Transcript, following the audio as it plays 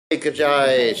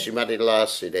Jai Shrimati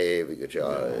Lasi Devi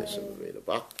Jai Samaveda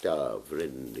Bhakta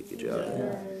Vrindi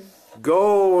Jai.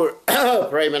 Go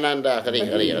Premananda Hari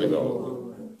Hari Hari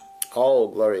Go. All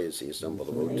glories he assembled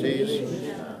devotees.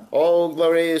 All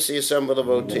glories he assembled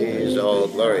devotees. All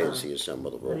glories he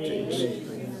assembled devotees.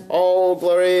 All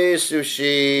glories to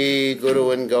Shri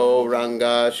Guru and Go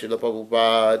Ranga Srila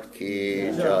Prabhupada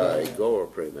Ki Jai. Go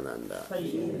Premananda.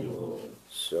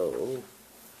 So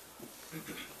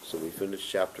we finished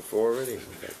chapter 4 already?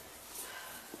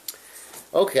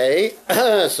 Okay,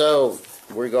 so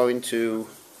we're going to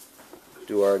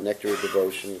do our Nectar of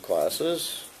Devotion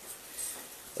classes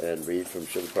and read from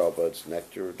Srila Prabhupada's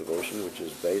Nectar of Devotion, which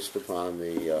is based upon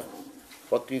the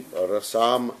Bhakti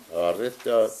Rasam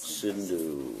Rita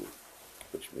Sindhu,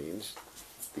 which means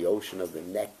the ocean of the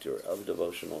nectar of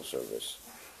devotional service.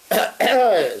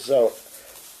 So,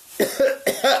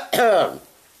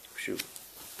 shoot.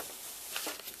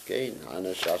 Okay,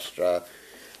 Nana Shastra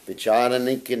Vichara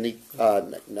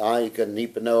Naika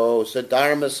Nipano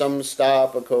Sadharma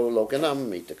Samstapako Lokanam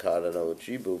Mitakarano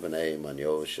Chibhuvane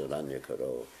Manyo Sharanya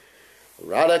Karo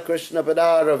Radha Krishna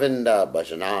Padaravinda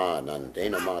Bhajana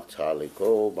Nandena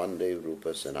Mataliko Vande Rupa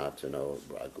Sanatano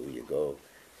Ragu Yago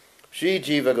Shri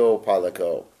Jiva Go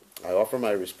Palako. I offer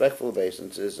my respectful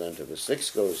obeisances unto the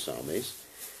 6 Goswamis,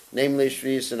 namely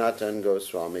Sri Sanatan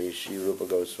Goswami, Sri Rupa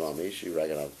Goswami, Sri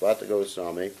Raghunath Bhatta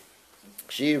Goswami,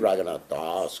 Sri Raghunath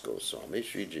Das Goswami,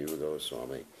 Sri Jiva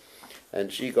Goswami,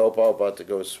 and Sri Gopal Bhatta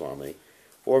Goswami,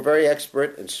 who are very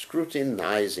expert in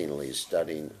scrutinizingly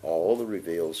studying all the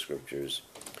revealed scriptures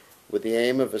with the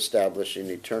aim of establishing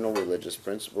eternal religious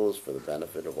principles for the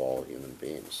benefit of all human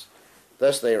beings.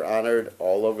 Thus they are honored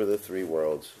all over the 3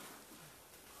 worlds,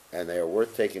 and they are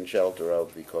worth taking shelter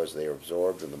of because they are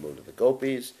absorbed in the mood of the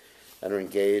gopis and are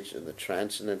engaged in the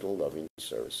transcendental loving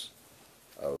service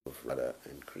of Radha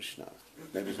and Krishna.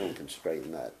 Maybe someone can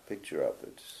straighten that picture up.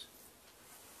 It's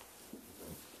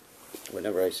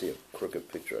whenever I see a crooked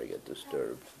picture, I get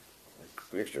disturbed. A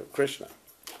picture of Krishna.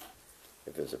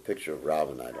 If there's a picture of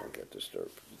Ravana, I don't get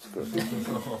disturbed. It's crooked.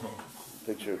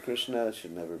 Picture of Krishna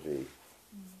should never be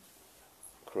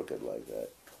crooked like that.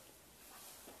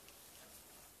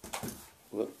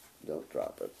 Whoop, don't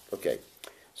drop it. Okay.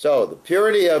 So, the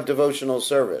purity of devotional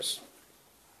service.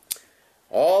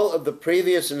 All of the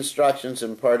previous instructions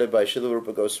imparted by Srila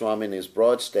Rupa Goswami in his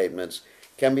broad statements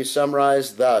can be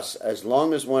summarized thus: as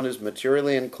long as one is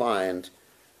materially inclined...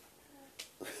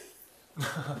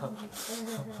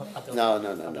 No.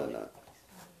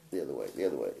 The other way.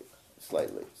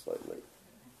 Slightly.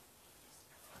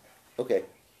 Okay.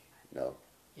 No.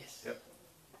 Yes. Yep.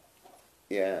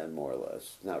 Yeah, more or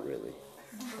less. Not really.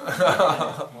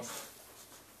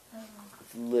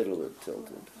 It's a little bit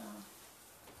tilted.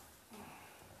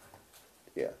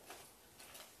 Yeah.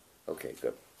 Okay,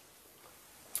 good.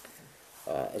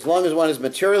 As long as one is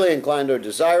materially inclined or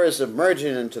desirous of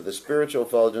merging into the spiritual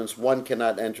effulgence, one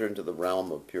cannot enter into the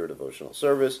realm of pure devotional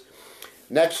service.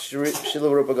 Next,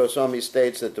 Srila Rupa Goswami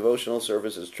states that devotional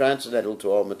service is transcendental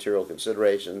to all material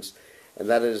considerations, and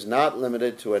that it is not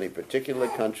limited to any particular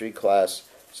country, class,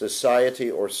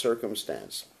 society, or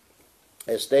circumstance.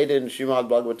 As stated in Srimad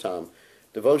Bhagavatam,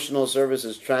 devotional service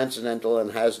is transcendental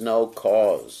and has no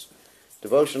cause.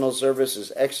 Devotional service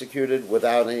is executed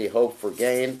without any hope for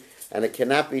gain, and it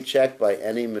cannot be checked by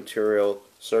any material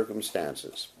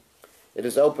circumstances. It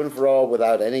is open for all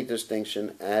without any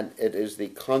distinction, and it is the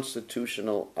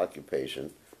constitutional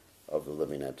occupation of the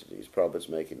living entities. Prabhupada's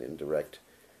making indirect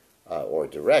or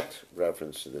direct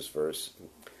reference to this verse.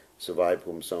 Savai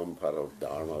pumsam paro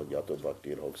dharma yato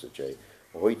bhakti hoksache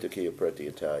hoitakiya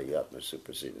pratyata yatma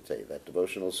suprasidate. That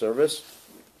devotional service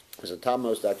is the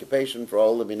topmost occupation for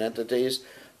all living entities,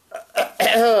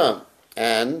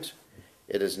 and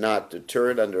it is not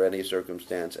deterred under any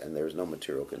circumstance, and there is no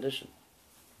material condition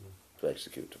to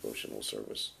execute devotional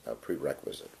service, a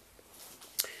prerequisite.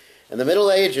 In the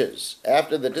Middle Ages,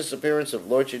 after the disappearance of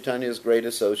Lord Chaitanya's great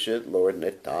associate, Lord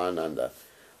Nityananda,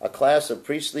 a class of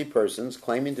priestly persons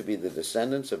claiming to be the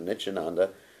descendants of Nityananda,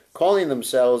 calling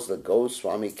themselves the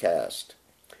Goswami caste.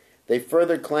 They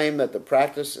further claimed that the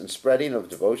practice and spreading of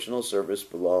devotional service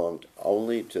belonged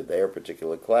only to their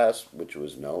particular class, which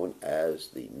was known as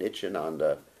the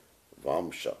Nityananda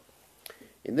Vamsha.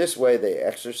 In this way, they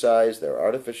exercised their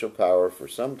artificial power for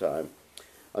some time,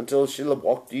 until Srila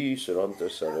Bhakti Siddhanta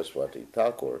Saraswati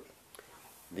Thakur,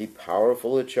 the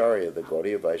powerful Acharya of the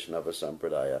Gaudiya Vaishnava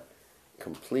Sampradaya,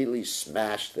 completely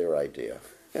smashed their idea.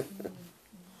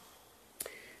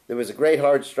 There was a great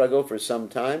hard struggle for some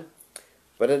time,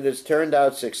 but it has turned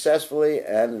out successfully,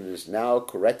 and it is now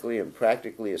correctly and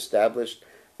practically established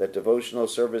that devotional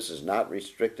service is not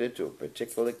restricted to a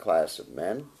particular class of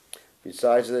men.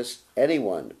 Besides this,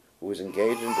 anyone who is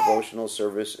engaged in devotional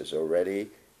service is already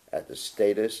at the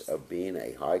status of being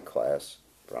a high-class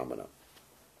brahmana.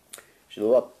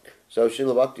 So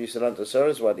Srila Bhaktisiddhanta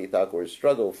Saraswati Thakur's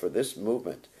struggle for this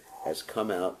movement has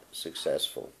come out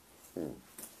successful. In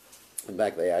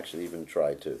fact, they actually even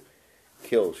tried to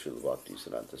kill Srila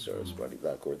Bhaktisiddhanta Saraswati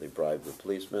Thakur. They bribed the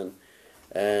policeman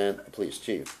and the police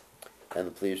chief. And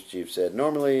the police chief said,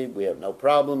 normally we have no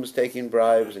problems taking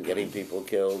bribes and getting people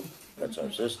killed. That's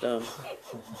our system.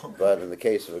 But in the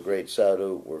case of a great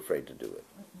sadhu, we're afraid to do it.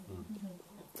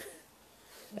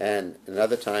 And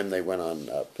another time they went on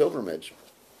pilgrimage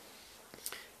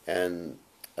and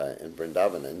in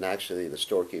Vrindavan, and actually the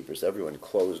storekeepers, everyone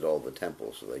closed all the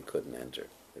temples so they couldn't enter.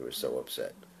 They were so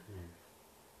upset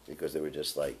because they were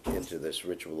just like into this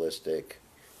ritualistic,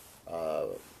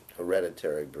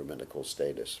 hereditary Brahminical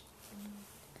status.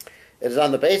 It is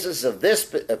on the basis of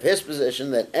his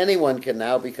position that anyone can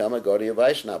now become a Gaudiya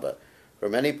Vaishnava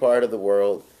from any part of the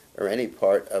world or any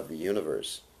part of the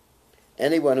universe.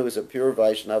 Anyone who is a pure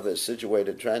Vaishnava is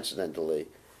situated transcendentally,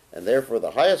 and therefore the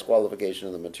highest qualification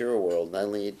in the material world, not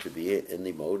only to be in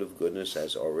the mode of goodness,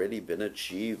 has already been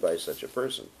achieved by such a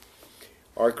person.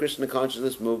 Our Krishna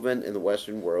consciousness movement in the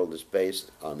Western world is based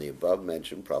on the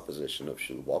above-mentioned proposition of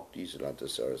Srila Bhaktisiddhanta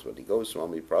Saraswati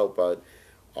Goswami Prabhupada,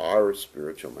 our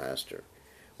spiritual master.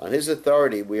 On his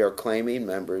authority, we are claiming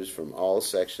members from all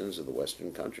sections of the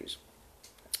Western countries.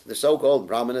 The so-called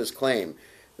Brahmanas claim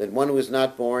that one who is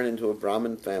not born into a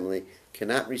Brahmin family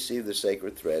cannot receive the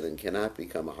sacred thread and cannot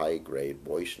become a high-grade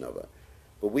Vaishnava.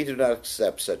 But we do not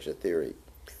accept such a theory,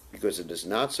 because it is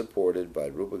not supported by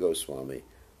Rupa Goswami,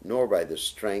 nor by the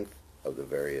strength of the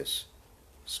various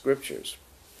scriptures.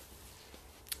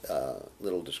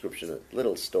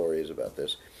 Little stories about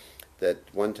this. That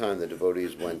one time the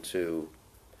devotees went to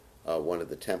one of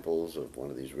the temples of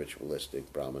one of these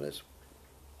ritualistic brahmanas,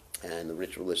 and the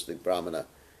ritualistic brahmana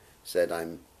said,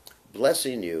 I'm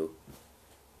blessing you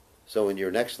so in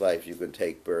your next life you can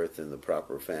take birth in the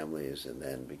proper families and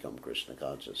then become Krishna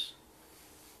conscious.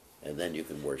 And then you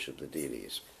can worship the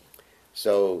deities.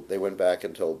 So they went back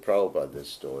and told Prabhupada this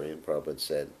story, and Prabhupada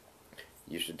said,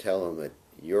 you should tell him that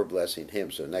you're blessing him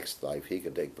so next life he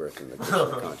could take birth in the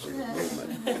Krishna consciousness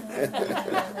movement.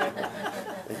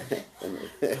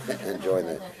 and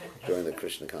join the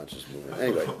Krishna conscious movement.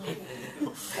 Anyway,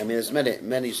 I mean, there's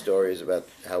many stories about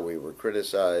how we were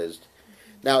criticized.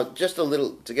 Now, just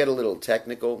to get a little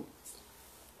technical,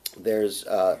 there's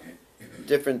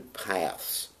different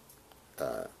paths.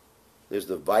 There's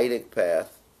the Vedic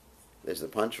path, there's the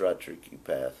Pancharatriki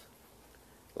path,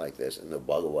 like this, and the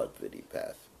Bhagavad Vidi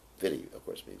path. Vidi, of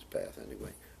course, means path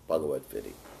anyway. Bhagavad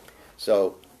Vidi.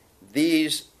 So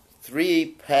these three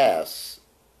paths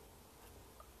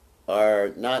are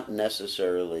not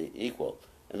necessarily equal.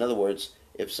 In other words,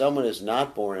 if someone is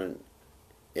not born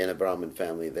in a Brahmin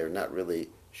family,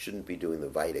 shouldn't be doing the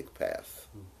Vedic path.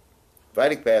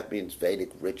 Vedic path means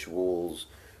Vedic rituals,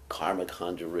 karma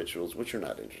kanja rituals, which you're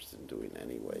not interested in doing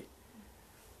anyway.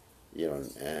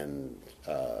 And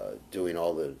doing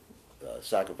all the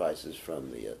sacrifices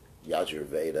from the Yajur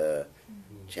Veda,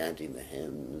 chanting the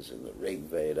hymns and the Rig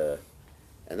Veda,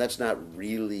 and that's not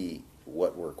really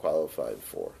what we're qualified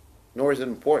for, nor is it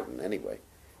important anyway.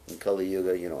 In Kali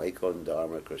Yuga, Ekon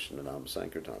Dharma, Krishna Nam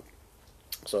Sankirtan.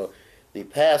 So the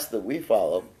paths that we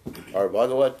follow are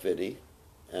Bhagavad Vidi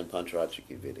and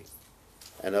Pancharatriki Vidi.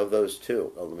 And of those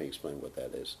two, let me explain what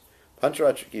that is.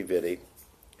 Pancharatriki Vidi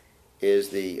is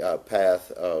the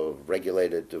path of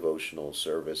regulated devotional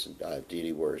service and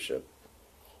deity worship,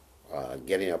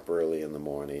 getting up early in the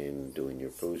morning, doing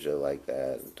your puja like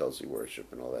that, and Tulsi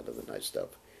worship and all that other nice stuff.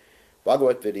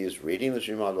 Bhagavad Vidi is reading the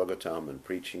Srimad Bhagavatam and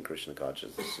preaching Krishna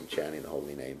consciousness and chanting the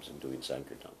holy names and doing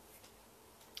Sankirtan.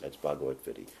 That's Bhagavad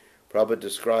Vidi. Prabhupada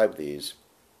described these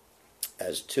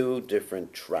as two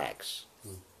different tracks.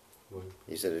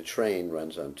 He said a train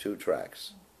runs on two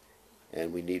tracks,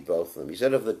 and we need both of them. He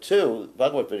said of the two,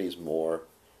 Bhagavad Vidi is more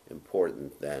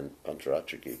important than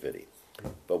Pancharatriki Vidi.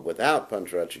 But without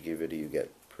Pancharatriki Vidi, you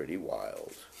get pretty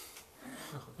wild.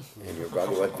 And your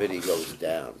Bhagavad Vidi goes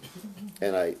down.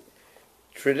 And I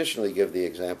traditionally give the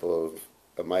example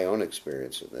of my own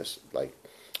experience in this. Like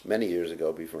many years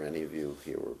ago, before any of you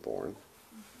here were born,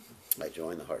 I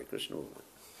joined the Hare Krishna movement.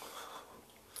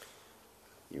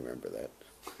 You remember that.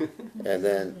 And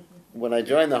then when I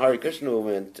joined the Hare Krishna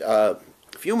movement, a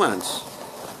few months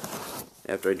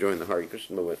after I joined the Hare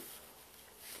Krishna movement,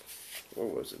 or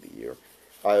was it a year,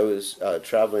 I was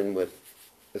traveling with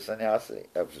the sannyasi.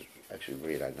 I was actually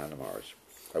Vridananamaras.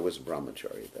 I was a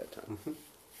brahmachari at that time.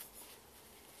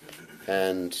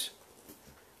 And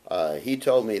he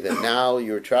told me that now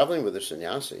you're traveling with a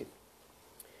sannyasi,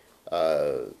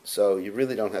 so you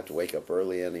really don't have to wake up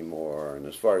early anymore. And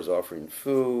as far as offering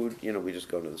food, we just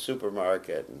go to the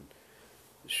supermarket and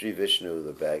Sri Vishnu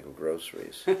the bag of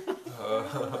groceries.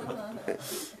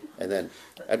 And then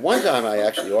at one time I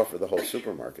actually offered the whole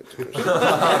supermarket to Krishna.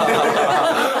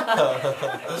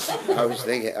 I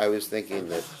was thinking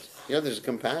that there's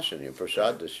compassion in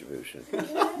prasad distribution.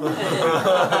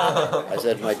 I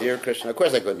said, my dear Krishna, of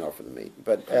course I couldn't offer the meat,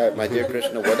 but my dear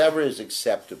Krishna, whatever is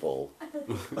acceptable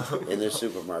in this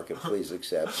supermarket, please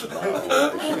accept.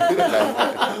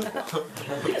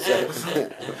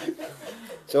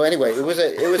 So anyway,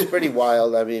 it was pretty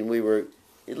wild. I mean, we were,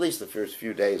 at least the first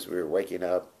few days, we were waking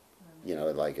up,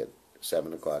 at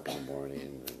 7 o'clock in the morning.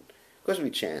 And of course we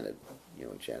chanted, we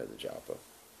chanted the japa.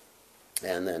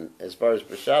 And then, as far as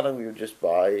prasadam, we would just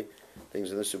buy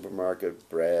things in the supermarket,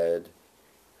 bread,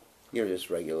 just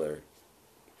regular,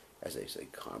 as they say,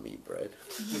 karmi bread.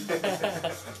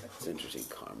 It's interesting,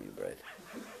 karmi bread.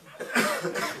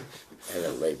 And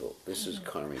a label, this is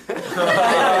karmi bread.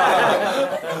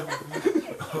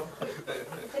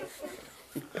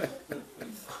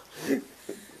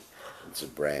 It's a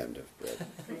brand of bread.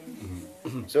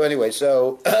 So anyway,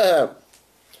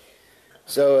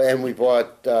 and we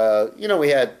bought, we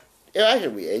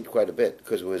ate quite a bit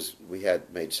because we had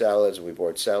made salads and we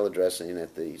bought salad dressing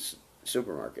at the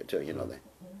supermarket too, the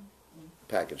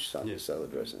packaged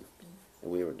salad dressing.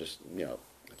 And we were just,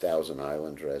 Thousand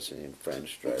Island dressing,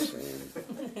 French dressing,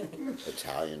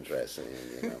 Italian dressing,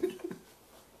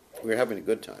 We were having a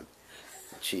good time.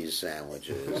 Cheese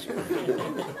sandwiches.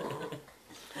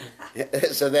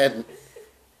 So then,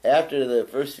 after the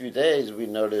first few days, we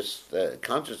noticed that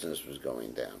consciousness was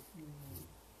going down.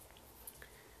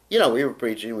 We were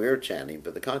preaching, we were chanting,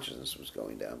 but the consciousness was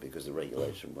going down because the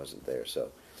regulation wasn't there.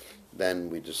 So then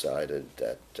we decided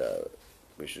that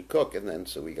we should cook, and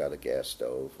so we got a gas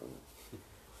stove,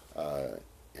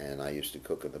 and I used to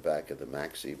cook in the back of the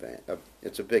maxi van.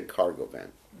 It's a big cargo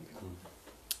van.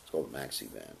 It's called a maxi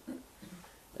van.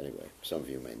 Anyway, some of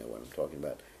you may know what I'm talking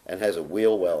about. And has a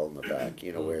wheel well in the back,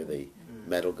 where the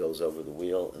metal goes over the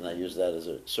wheel, and I use that as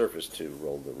a surface to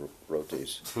roll the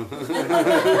rotis.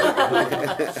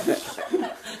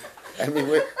 I mean,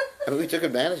 we took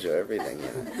advantage of everything,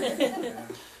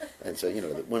 And so,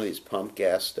 one of these pump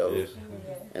gas stoves,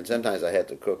 and sometimes I had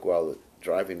to cook while the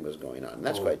driving was going on. And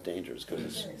that's quite dangerous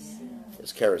because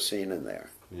it's kerosene in there,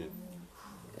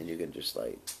 and you can just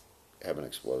have an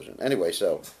explosion. Anyway,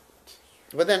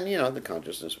 but then, the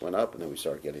consciousness went up, and then we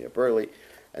started getting up early,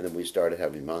 and then we started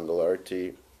having Mangal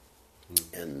Arti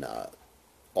and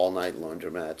all-night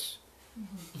laundromats,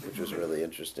 which was really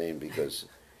interesting because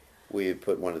we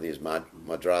put one of these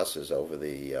madrasas over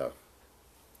the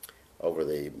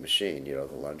machine, the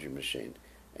laundry machine,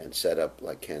 and set up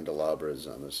candelabras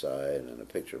on the side and a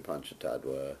picture of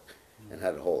Panchatattva, and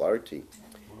had a whole arti.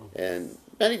 And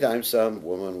many times some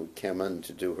woman would come in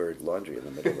to do her laundry in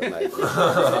the middle of the night.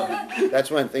 That's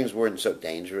when things weren't so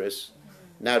dangerous.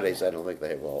 Nowadays, I don't think they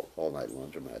have all-night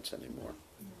laundromats anymore.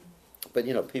 But,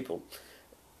 people,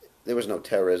 there was no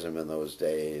terrorism in those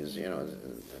days,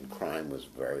 and crime was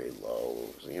very low.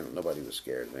 Nobody was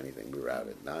scared of anything. We were out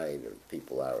at night, or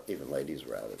people out, even ladies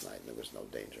were out at night, and there was no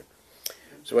danger.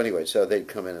 So anyway, they'd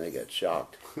come in and they'd get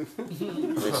shocked.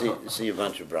 They'd see a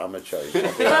bunch of brahmacharis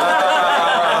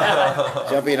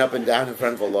jumping up and down in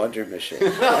front of a laundry machine.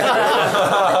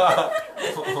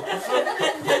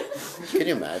 Can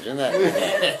you imagine that?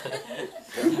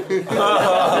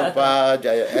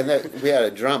 And we had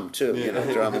a drum too,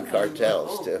 drum and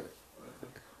cartels too.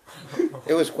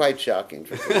 It was quite shocking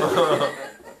for people.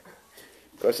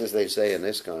 Of course, as they say in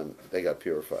ISKCON, they got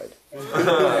purified.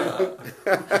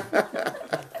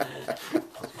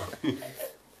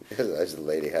 As the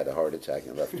lady had a heart attack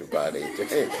and left her body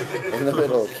in the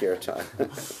middle of kirtan.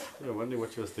 I wonder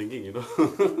what she was thinking,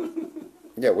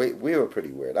 Yeah, we were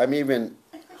pretty weird. I mean, even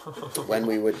when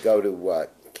we would go to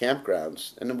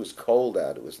campgrounds, and it was cold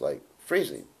out, it was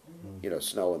freezing,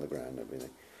 snow on the ground and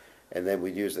everything. And then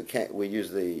we'd use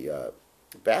the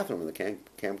bathroom in the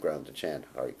campground to chant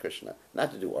Hare Krishna.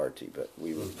 Not to do arti, but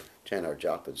we would chant our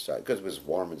japa inside, because it was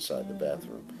warm inside the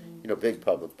bathroom. Big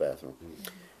public bathroom.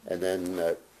 And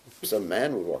then some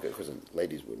man would walk in, because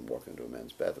ladies wouldn't walk into a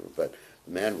man's bathroom, but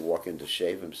the man would walk in to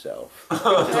shave himself.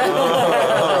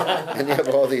 And you have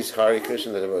all these Hare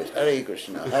Krishna devotees, Hare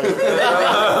Krishna, Hare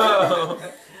Krishna.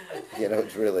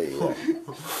 It's really...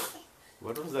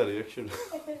 What was the reaction?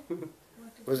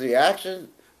 Was the reaction?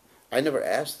 I never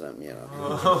asked them,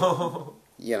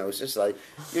 You know, it's just like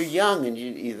you're young and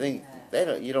you think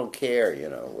you don't care, you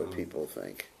know, what people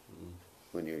think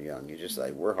when you're young. You're just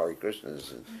like, we're Hare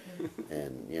Krishnas,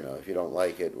 and you know, if you don't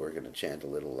like it, we're going to chant a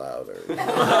little louder.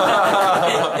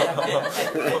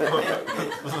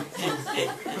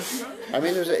 I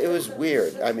mean, it was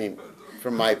weird. I mean,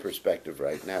 from my perspective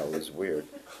right now, it was weird.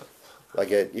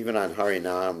 Like even on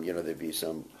Harinam, you know, there'd be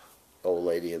some old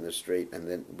lady in the street, and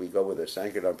then we go with a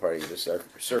Sankirtan party to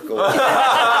circle.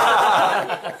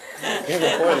 Yeah,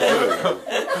 the poor lady.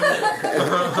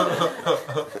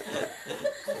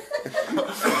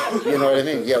 You know what I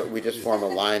mean? Yeah, we just form a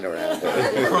line around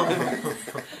it.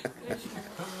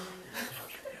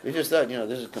 We just thought, you know,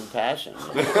 this is compassion.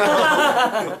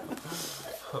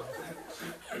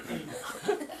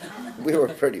 We were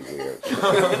pretty weird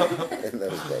in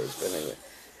those days, but anyway.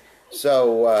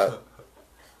 So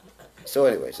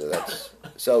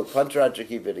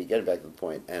Pancharatraki Vidhi, getting back to the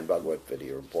point, and Bhagavad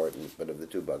Vidhi are important, but of the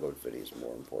two, Bhagavad Vidhi is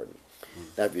more important.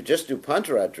 Now, if you just do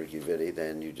Pancharatraki Vidhi,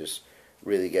 then you just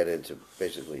really get into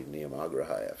basically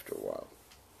Niyamagraha after a while.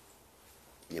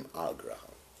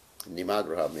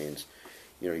 Niyamagraha means,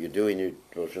 you know, you're doing your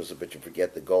devotionals, but you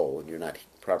forget the goal, and you're not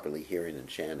properly hearing and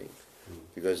chanting,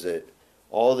 because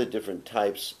all the different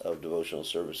types of devotional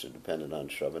service are dependent on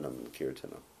Shravanam and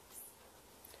Kirtanam,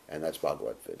 and that's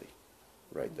Bhagavad Vidhi,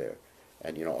 right there.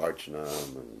 And you know,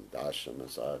 Archanam and Dasam and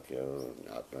Sakya and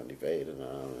Atma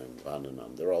Nivedanam and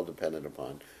Vandanam, they're all dependent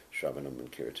upon Shravanam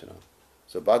and Kirtanam.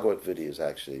 So Bhagavad Vidhi is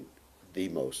actually the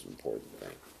most important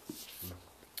thing.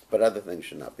 But other things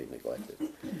should not be neglected.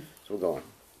 So we'll go on.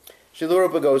 Srila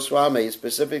Rupa Goswami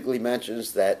specifically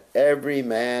mentions that every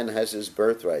man has his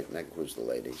birthright, and that includes the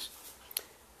ladies,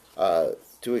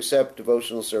 to accept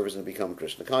devotional service and become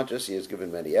Krishna conscious. He has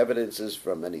given many evidences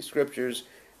from many scriptures,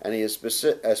 and he has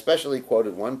especially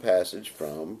quoted one passage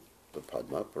from the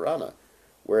Padma Purana,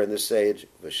 wherein the sage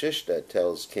Vasishta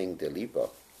tells King Dilipa,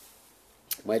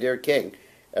 "My dear king,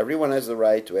 everyone has the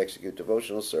right to execute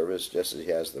devotional service just as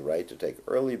he has the right to take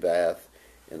early bath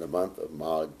in the month of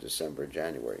Magh, December,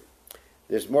 January.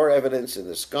 There's more evidence in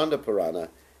the Skanda Purana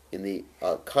in the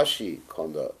Kashi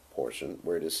Konda portion,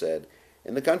 where it is said,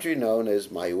 in the country known as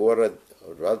Mayura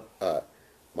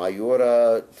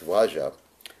Dvaja,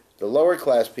 the lower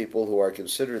class people who are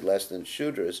considered less than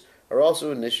Shudras are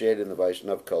also initiated in the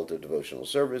Vaishnava cult of devotional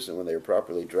service, and when they are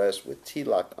properly dressed with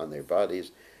tilak on their bodies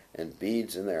and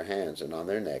beads in their hands and on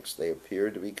their necks, they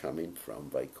appear to be coming from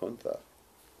Vaikuntha.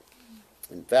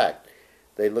 In fact,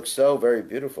 they look so very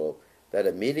beautiful that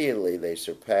immediately they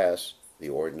surpass the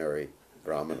ordinary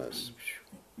brahmanas."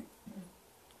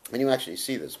 And you actually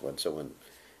see this when someone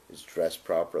is dressed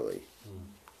properly,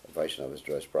 a Vaishnava is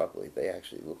dressed properly, they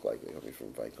actually look like they're coming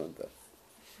from Vaikuntha.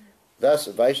 Thus,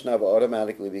 a Vaishnava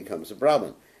automatically becomes a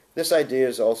Brahmin. This idea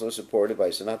is also supported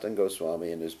by Sanatana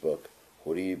Goswami in his book,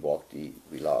 Hori Bhakti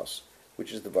Vilas,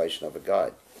 which is the Vaishnava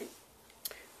Guide.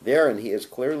 Therein he has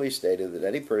clearly stated that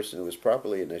any person who is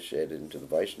properly initiated into the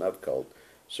Vaishnava cult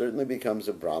certainly becomes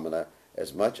a Brahmana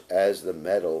as much as the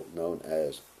metal known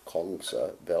as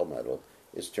Kongsa, bell metal,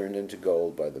 is turned into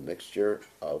gold by the mixture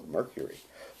of mercury.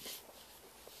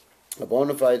 A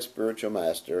bona fide spiritual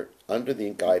master, under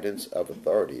the guidance of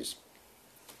authorities,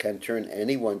 can turn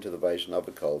anyone to the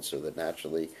Vaishnava cult so that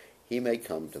naturally he may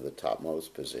come to the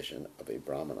topmost position of a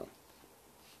Brahmana.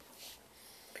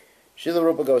 Srila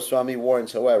Rupa Goswami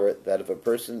warns, however, that if a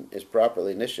person is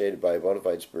properly initiated by a bona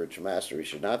fide spiritual master, he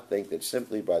should not think that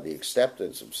simply by the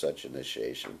acceptance of such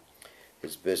initiation,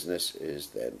 his business is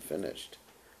then finished.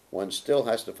 One still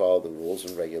has to follow the rules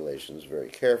and regulations very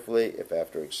carefully. If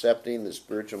after accepting the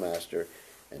spiritual master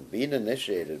and being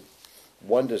initiated,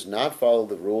 one does not follow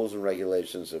the rules and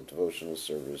regulations of devotional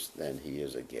service, then he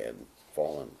is again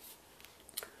fallen.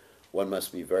 One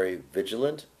must be very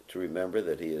vigilant to remember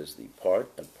that he is the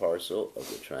part and parcel of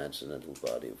the transcendental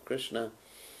body of Krishna,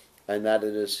 and that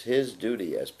it is his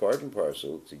duty as part and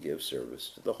parcel to give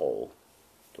service to the whole,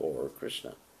 to Lord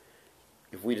Krishna.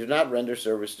 If we do not render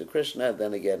service to Krishna,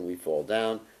 then again we fall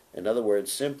down. In other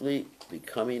words, simply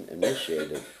becoming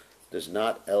initiated does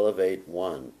not elevate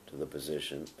one to the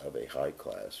position of a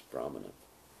high-class Brahmana.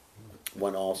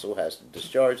 One also has to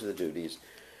discharge the duties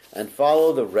and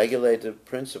follow the regulative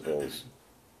principles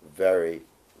very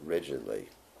rigidly.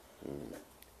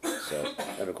 So,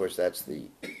 and of course that's the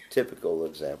typical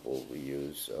example we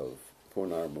use of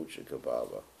Punar Muchika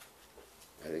Bhava.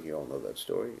 I think you all know that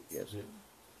story, yes? Yeah.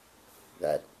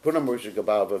 That Punar Muchika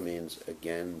Bhava means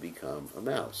again become a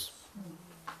mouse.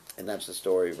 And that's the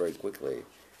story very quickly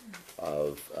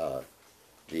of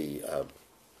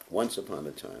once upon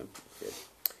a time,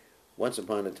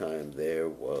 there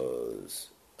was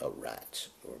a rat,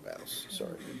 or mouse,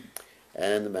 sorry.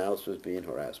 and the mouse was being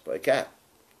harassed by a cat.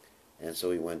 And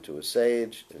so he went to a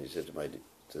sage, and he said to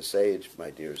the sage, "My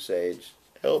dear sage,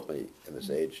 help me." And the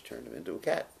sage turned him into a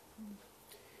cat.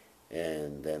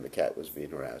 And then the cat was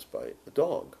being harassed by a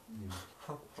dog.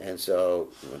 And so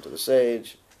he went to the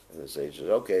sage, and the sage said,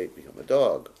 "Okay, become a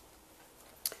dog."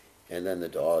 And then the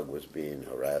dog was being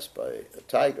harassed by a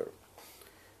tiger.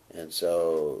 And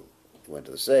so he went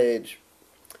to the sage,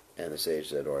 and the sage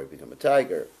said, "All right, become a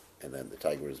tiger." And then the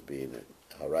tiger was being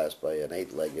harassed by an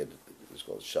eight-legged, it's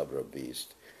called Shudra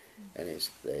beast. And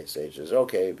the sage says,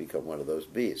 "Okay, become one of those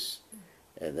beasts."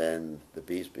 And then the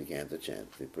beast began to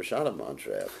chant the Prashana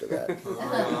mantra after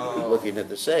that, looking at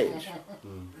the sage.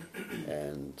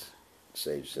 And the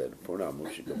sage said, "Purna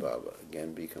Mushika Baba,"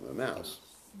 again become a mouse.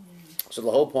 So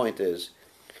the whole point is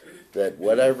that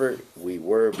whatever we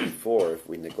were before, if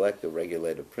we neglect the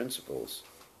regulative principles,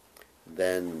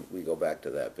 then we go back to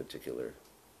that particular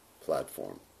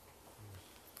platform.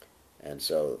 And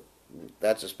so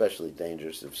that's especially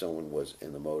dangerous if someone was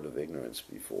in the mode of ignorance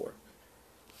before,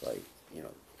 like,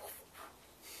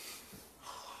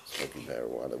 smoking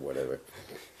marijuana, whatever.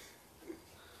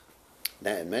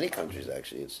 Now, in many countries,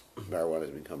 actually, marijuana is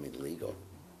becoming legal.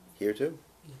 Here too,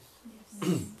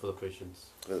 For the patients.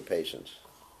 for the patients.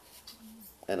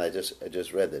 And I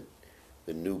just read that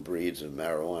the new breeds of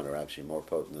marijuana are actually more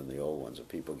potent than the old ones, of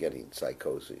people getting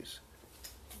psychoses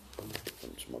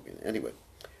from smoking. Anyway,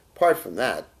 apart from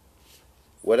that,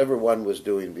 whatever one was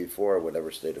doing before,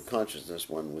 whatever state of consciousness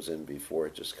one was in before,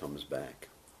 it just comes back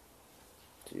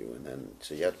to you. And then,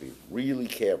 so you have to be really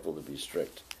careful to be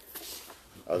strict.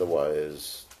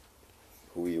 Otherwise,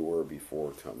 who you were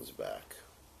before comes back.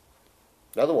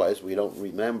 Otherwise, we don't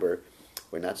remember.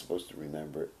 We're not supposed to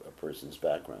remember a person's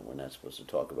background. We're not supposed to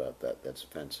talk about that. That's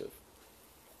offensive.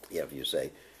 Yeah, if you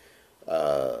say,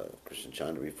 "Krishna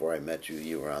Chandra, before I met you,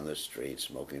 you were on the street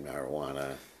smoking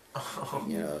marijuana,"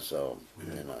 so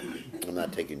I'm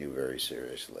not taking you very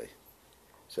seriously.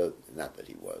 So, not that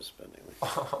he was, but anyway.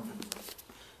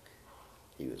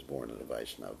 He was born in a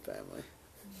Vaishnava family.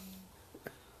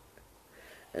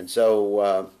 And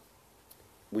so,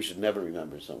 we should never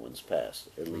remember someone's past,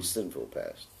 at least sinful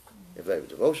past. If they have a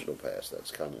devotional past,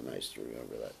 that's kind of nice to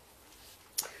remember that.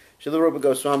 Srila Rupa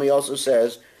Goswami also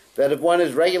says that if one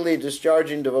is regularly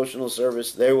discharging devotional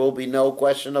service, there will be no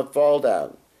question of fall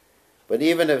down. But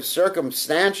even if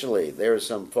circumstantially there is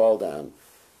some fall down,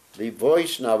 the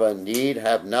Vaishnava need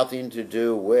have nothing to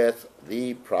do with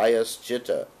the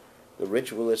prayaschita, the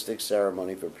ritualistic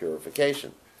ceremony for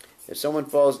purification. If someone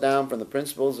falls down from the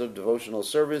principles of devotional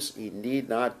service, he need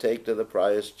not take to the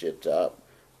prayaschita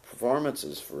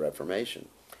performances for reformation.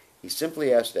 He simply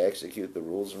has to execute the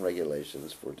rules and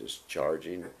regulations for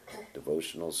discharging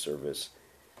devotional service,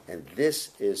 and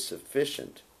this is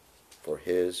sufficient for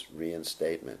his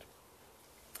reinstatement.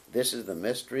 This is the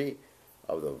mystery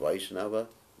of the Vaishnava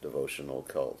devotional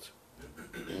cult.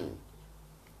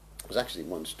 There's actually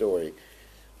one story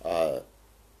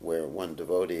where one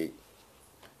devotee,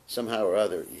 somehow or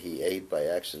other, he ate by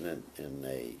accident in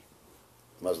a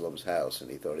Muslim's house, and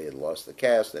he thought he had lost the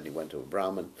caste. Then he went to a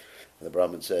Brahmin, and the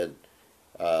Brahmin said,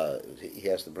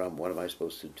 he asked the Brahmin, "What am I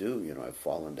supposed to do? I've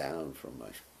fallen down from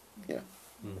my,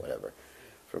 whatever,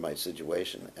 from my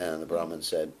situation." And the Brahmin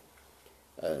said,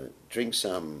 "Drink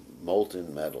some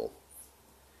molten metal."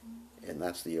 And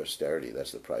that's the austerity,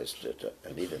 that's the prayaschita.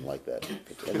 And he didn't like that.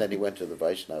 And then he went to the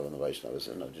Vaishnava, and the Vaishnava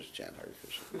said, "No, just chant Hare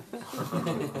Krishna."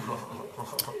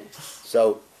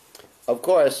 So, of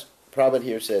course, Prabhupada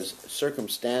here says,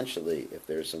 circumstantially, if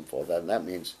there's some fall down, that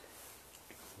means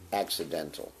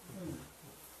accidental.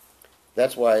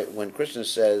 That's why when Krishna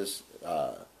says,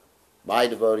 "My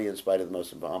devotee, in spite of the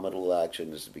most abominable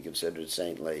action, is to be considered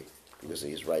saintly because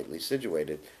he is rightly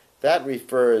situated," that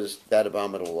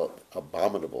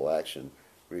abominable action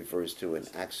refers to an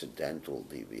accidental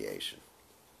deviation,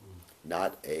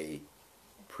 not a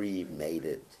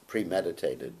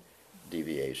premeditated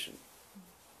deviation.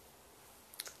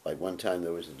 Like one time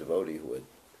there was a devotee who had,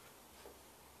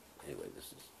 anyway, this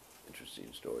is an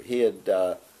interesting story. He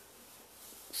had,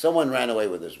 someone ran away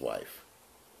with his wife.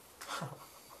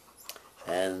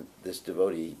 And this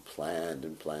devotee planned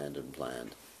and planned and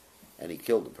planned. And he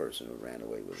killed the person who ran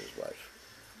away with his wife.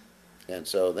 And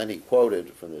so then he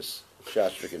quoted from this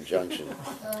Shastric injunction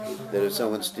that if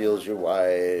someone steals your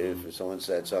wife, if someone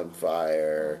sets on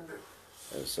fire,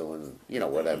 if someone,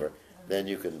 whatever, then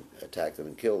you can attack them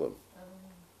and kill them.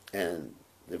 And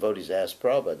the devotees asked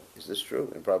Prabhupada, "Is this true?"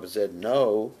 And Prabhupada said,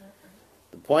 "No.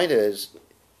 The point is,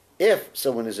 if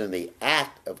someone is in the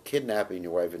act of kidnapping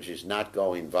your wife and she's not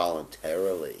going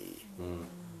voluntarily,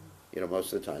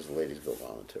 most of the times the ladies go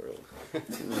voluntarily.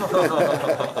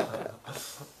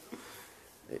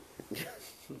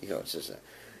 It's just,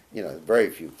 very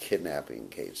few kidnapping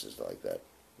cases like that.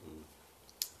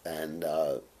 And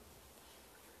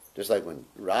just like when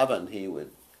Ravan, he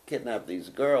would kidnap these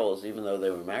girls, even though they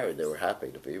were married, they were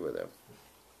happy to be with them.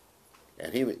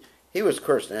 And he was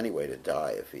cursed anyway to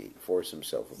die if he forced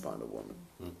himself upon a woman.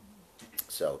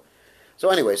 So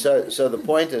anyway, so the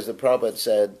point is, the Prabhupada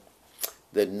said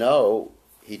that no,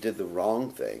 he did the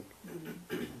wrong thing.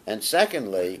 And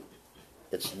secondly,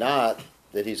 it's not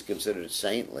that he's considered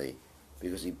saintly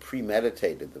because he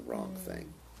premeditated the wrong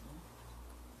thing.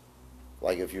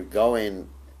 Like if you're going,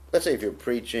 let's say if you're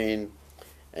preaching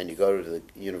and you go to the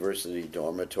university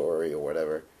dormitory or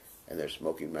whatever, and they're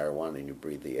smoking marijuana and you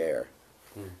breathe the air.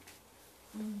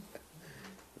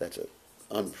 That's an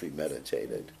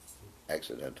unpremeditated,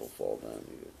 accidental fall down.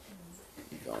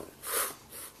 You go.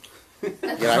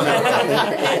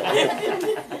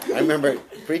 I remember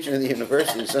preaching in the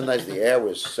university. Sometimes the air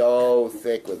was so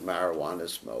thick with marijuana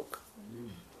smoke,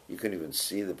 you couldn't even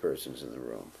see the persons in the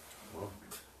room.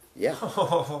 Yeah.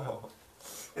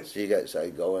 So I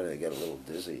go in and I get a little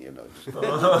dizzy,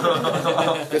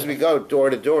 because we go door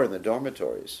to door in the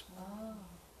dormitories.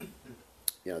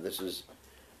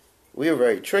 We were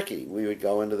very tricky. We would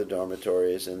go into the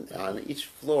dormitories, and on each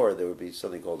floor there would be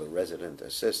something called a resident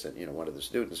assistant, one of the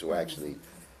students who actually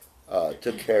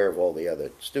took care of all the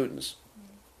other students.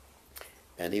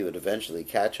 And he would eventually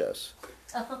catch us.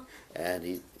 And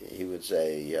he would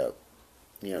say, you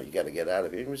got to get out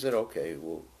of here. And we said, okay,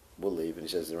 we'll leave. And he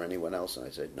says, is there anyone else? And I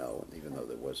said, no, even though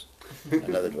there was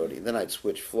another devotee. Then I'd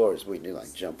switch floors. We'd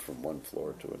jump from one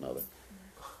floor to another.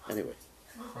 Anyway.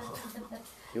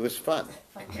 It was fun.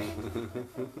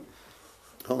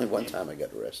 Only one time I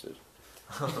got arrested.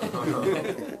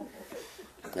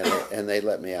 and they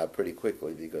let me out pretty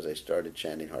quickly because I started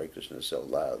chanting Hare Krishna so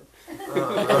loud.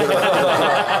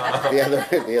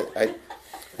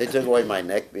 They took away my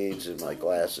neck beads and my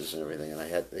glasses and everything,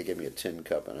 and they gave me a tin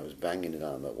cup, and I was banging it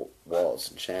on the walls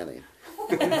and chanting.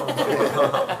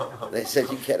 They said,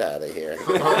 "You get out of here."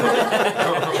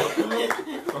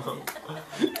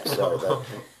 So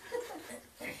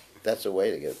that's a way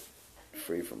to get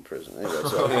free from prison. Anyway,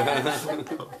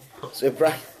 so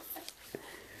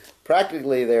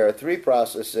practically there are three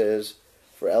processes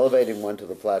for elevating one to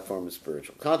the platform of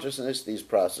spiritual consciousness. These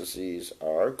processes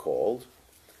are called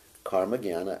karma,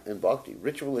 jnana, and bhakti.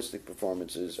 Ritualistic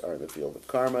performances are in the field of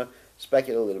karma.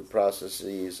 Speculative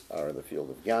processes are in the field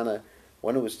of jnana.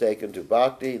 One who is taken to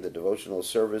bhakti, the devotional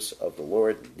service of the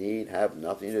Lord, need have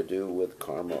nothing to do with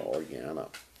karma or jnana.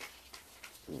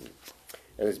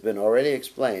 It has been already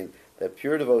explained that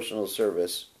pure devotional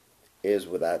service is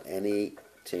without any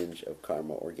tinge of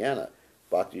karma or jnana.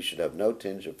 Bhakti should have no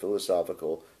tinge of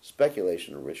philosophical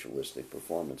speculation or ritualistic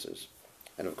performances.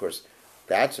 And of course,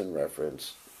 that's in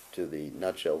reference to the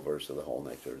nutshell verse of the whole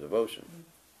Nectar of Devotion.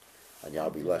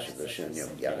 Anyabi Lashita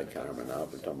Shunyam Gyana Karmana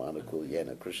Bhutamana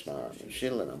Kulyena Krishna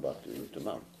Shilana Bhakti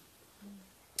Uttamam.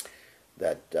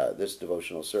 That this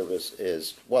devotional service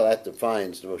is, that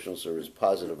defines devotional service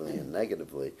positively and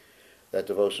negatively. That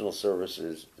devotional service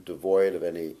is devoid of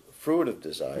any fruit of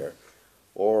desire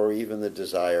or even the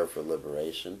desire for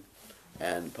liberation.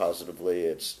 And positively,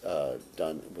 it's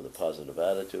done with a positive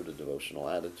attitude, a devotional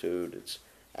attitude. It's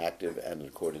active and in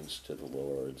accordance to the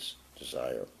Lord's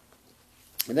desire.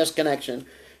 In this connection,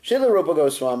 Srila Rupa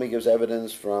Goswami gives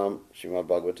evidence from Srimad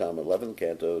Bhagavatam, 11th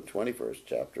canto, 21st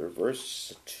chapter,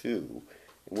 verse 2,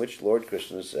 in which Lord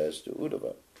Krishna says to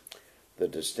Uddhava, the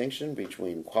distinction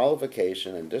between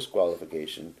qualification and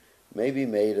disqualification may be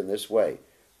made in this way.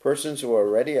 Persons who are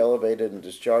already elevated in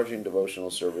discharging devotional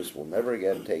service will never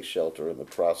again take shelter in the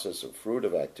process of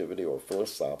fruitive activity or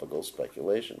philosophical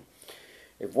speculation.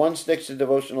 If one sticks to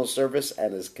devotional service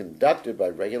and is conducted by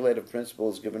regulative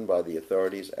principles given by the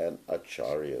authorities and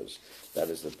acharyas, that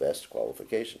is the best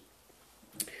qualification.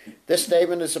 This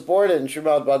statement is supported in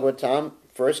Srimad Bhagavatam,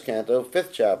 1st canto,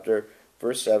 5th chapter,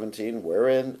 verse 17,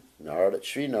 wherein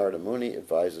Sri Narada Muni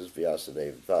advises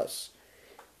Vyasadeva thus,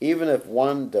 even if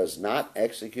one does not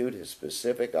execute his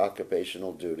specific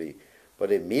occupational duty,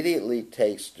 but immediately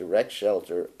takes direct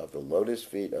shelter of the lotus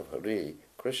feet of Hari,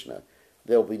 Krishna,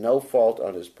 there will be no fault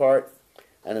on his part,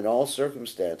 and in all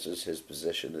circumstances his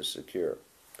position is secure.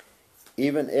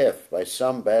 Even if, by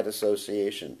some bad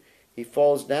association, he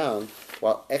falls down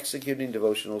while executing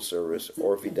devotional service,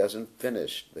 or if he doesn't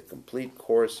finish the complete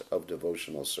course of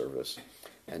devotional service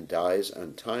and dies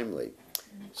untimely,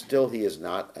 still he is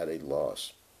not at a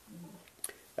loss.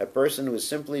 A person who is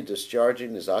simply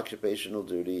discharging his occupational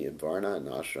duty in Varna and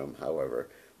Ashram, however,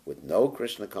 with no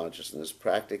Krishna consciousness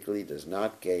practically does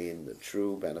not gain the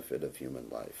true benefit of human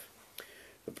life.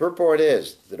 The purport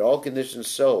is that all conditioned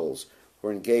souls who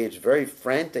are engaged very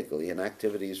frantically in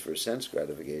activities for sense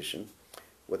gratification,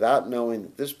 without knowing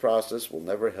that this process will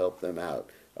never help them out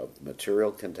of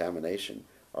material contamination,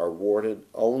 are rewarded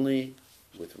only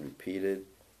with repeated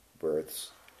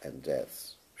births and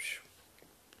deaths.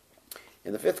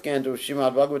 In the 5th canto of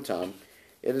Srimad Bhagavatam,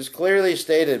 it is clearly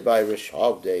stated by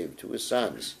Rishabdev to his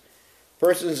sons,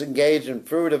 persons engaged in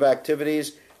fruitive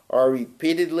activities are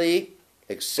repeatedly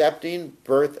accepting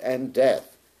birth and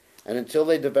death, and until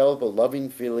they develop a loving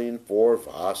feeling for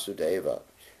Vasudeva,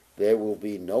 there will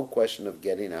be no question of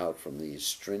getting out from these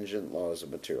stringent laws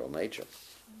of material nature.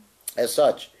 As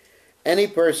such, any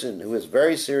person who is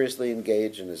very seriously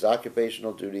engaged in his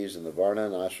occupational duties in the Varna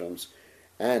and ashrams,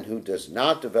 and who does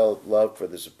not develop love for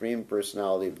the Supreme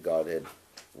Personality of Godhead,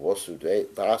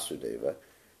 Vasudeva,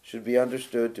 should be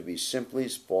understood to be simply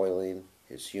spoiling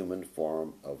his human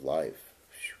form of life.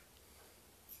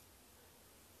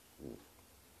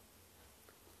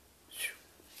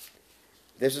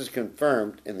 This is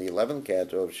confirmed in the 11th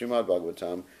canto of Srimad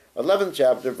Bhagavatam, 11th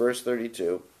chapter, verse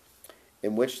 32,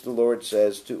 in which the Lord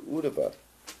says to Uddhava,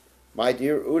 "My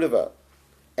dear Uddhava,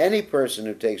 any person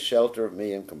who takes shelter of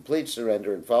me in complete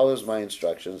surrender and follows my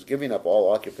instructions, giving up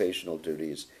all occupational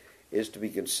duties, is to be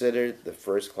considered the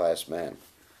first-class man."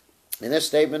 In this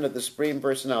statement of the Supreme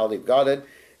Personality of Godhead,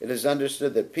 it is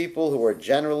understood that people who are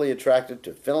generally attracted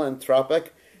to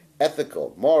philanthropic,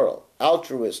 ethical, moral,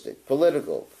 altruistic,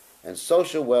 political, and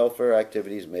social welfare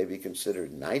activities may be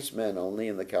considered nice men only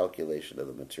in the calculation of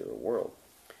the material world.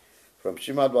 From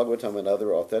Srimad Bhagavatam and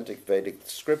other authentic Vedic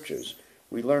scriptures,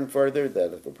 we learn further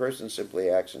that if a person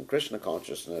simply acts in Krishna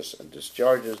consciousness and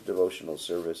discharges devotional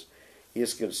service, he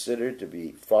is considered to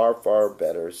be far, far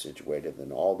better situated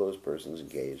than all those persons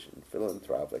engaged in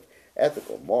philanthropic,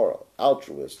 ethical, moral,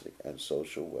 altruistic, and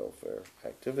social welfare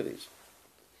activities.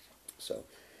 So,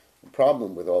 the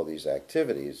problem with all these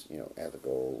activities,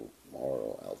 ethical,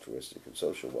 moral, altruistic, and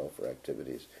social welfare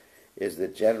activities, is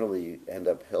that generally you end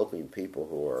up helping people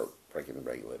who are breaking the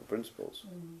regulated principles.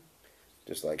 Mm-hmm.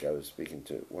 Just like I was speaking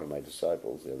to one of my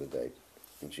disciples the other day,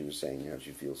 and she was saying,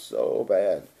 she feels so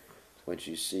bad when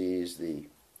she sees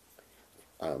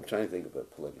I'm trying to think of a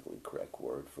politically correct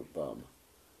word for bum.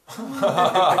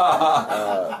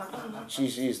 She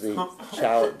sees the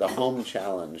home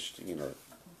challenged, anyway,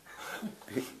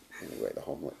 the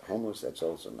homeless, that's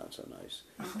also not so nice.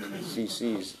 She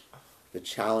sees the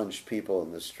challenged people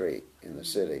in the street, in the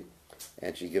city,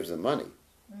 and she gives them money.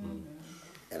 Mm-hmm.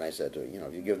 And I said to her,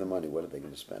 if you give them money, what are they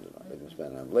going to spend it on? They're going to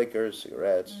spend it on liquor,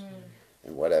 cigarettes,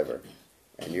 and whatever.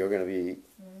 And you're going to be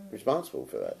responsible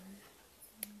for that.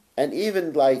 And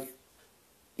even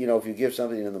if you give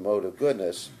something in the mode of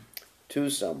goodness to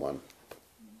someone,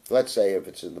 let's say if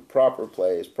it's in the proper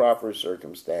place, proper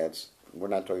circumstance, we're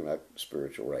not talking about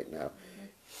spiritual right now,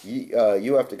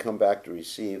 you have to come back to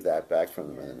receive that back from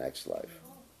them in the next life.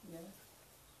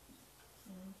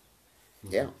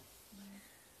 Yeah.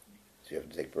 So you have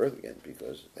to take birth again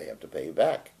because they have to pay you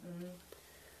back.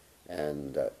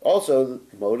 And also,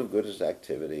 the mode of goodness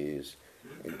activities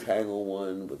entangle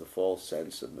one with a false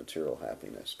sense of material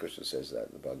happiness. Krishna says that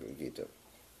in the Bhagavad Gita.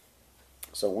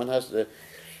 So one has to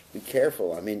be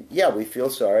careful. We feel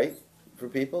sorry for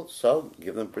people, so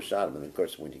give them prasadam. And of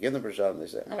course, when you give them prasadam, they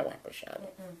say, "I don't want prasadam."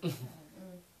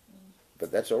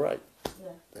 But that's all right.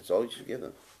 Yeah. That's all you should give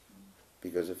them.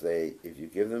 Because if you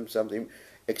give them something,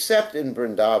 except in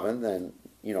Vrindavan, then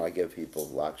I give people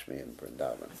Lakshmi in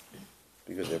Vrindavan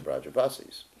because they're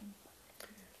Brajabasis.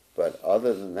 But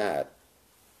other than that,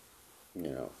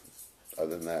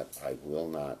 I will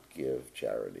not give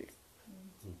charity.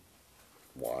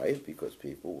 Why? Because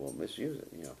people will misuse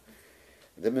it.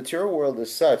 The material world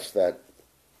is such that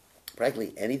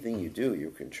practically anything you do,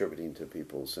 you're contributing to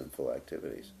people's sinful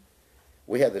activities.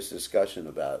 We had this discussion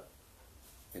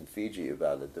in Fiji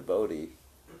about a devotee,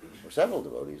 or several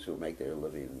devotees who make their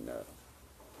living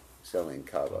selling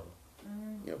kava.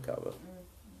 Kava.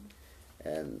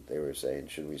 And they were saying,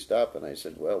 should we stop? And I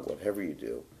said, well, whatever you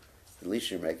do, at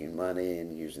least you're making money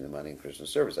and using the money in Krishna's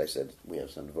service. I said, we have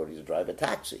some devotees who drive a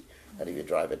taxi. And if you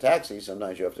drive a taxi,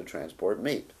 sometimes you have to transport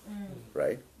meat,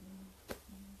 right?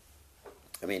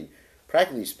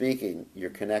 Practically speaking, you're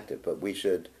connected, but we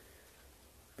should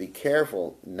be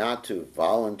careful not to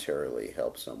voluntarily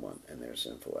help someone in their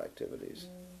sinful activities.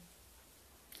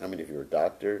 If you're a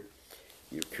doctor,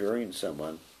 you're curing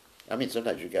someone.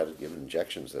 Sometimes you've got to give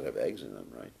injections that have eggs in them,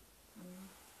 right?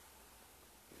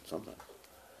 Sometimes.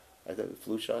 I thought the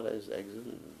flu shot has eggs in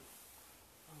it.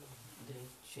 They're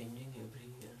changing every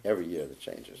year. Every year it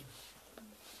changes.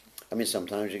 I mean,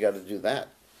 sometimes you got to do that.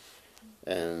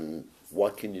 And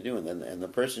what can you do? And the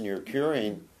person you're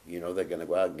curing, they're going to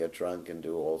go out and get drunk and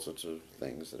do all sorts of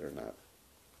things that are not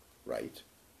right.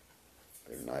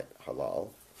 They're not halal.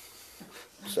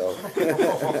 So,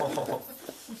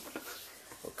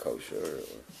 or kosher, or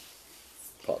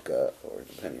pukka, or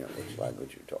depending on which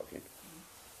language you're talking.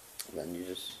 Then you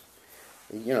just,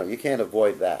 you can't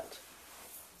avoid that.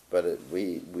 But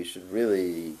we should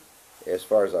really, as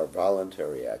far as our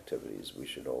voluntary activities, we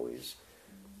should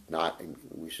not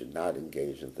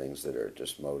engage in things that are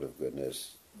just mode of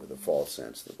goodness with a false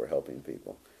sense that we're helping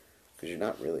people, because you're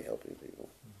not really helping people.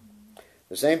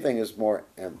 The same thing is more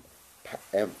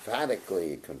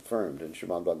emphatically confirmed in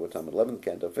Srimad Bhagavatam, 11th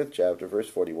canto, 5th chapter, verse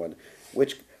 41,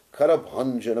 which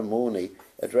Karabhanjana Muni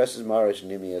addresses Maharaj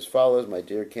Nimi as follows: My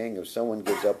dear king, if someone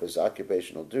gives up his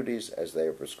occupational duties as they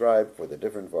are prescribed for the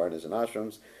different varnas and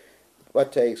ashrams,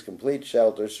 but takes complete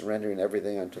shelter, surrendering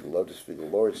everything unto the lotus feet of the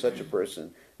Lord, such a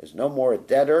person is no more a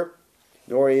debtor,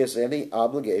 nor he has any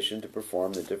obligation to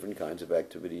perform the different kinds of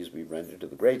activities we render to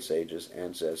the great sages,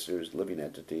 ancestors, living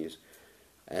entities,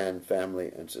 and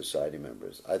family and society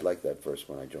members. I'd like that verse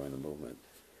when I joined the movement,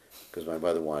 because my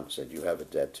mother once said, you have a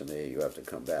debt to me, you have to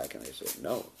come back. And I said,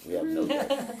 no, we have no debt.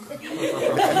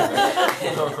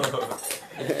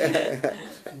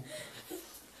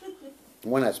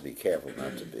 One has to be careful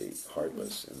not to be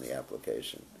heartless in the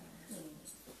application.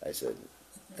 I said,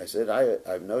 I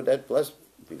have no debt, plus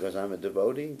because I'm a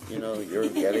devotee, you're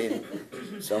getting,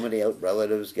 so many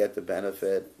relatives get the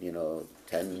benefit,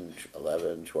 10,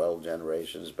 11, 12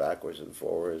 generations backwards and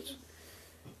forwards.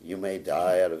 You may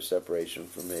die out of separation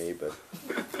from me, but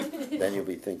then you'll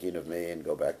be thinking of me and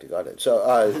go back to Godhead. So,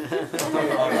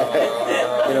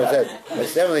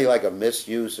 it's definitely like a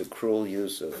misuse, a cruel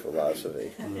use of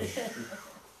philosophy.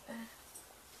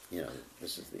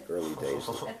 This is the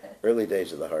early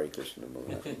days of the Hare Krishna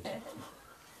movement.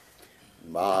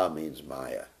 Ma means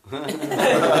Maya. That's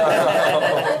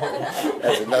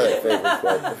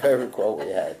another favorite quote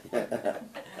we had.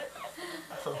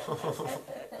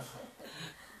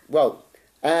 Well,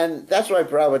 and that's why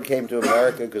Prabhupada came to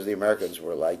America, because the Americans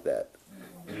were like that.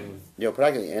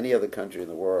 Practically any other country in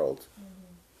the world,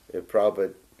 if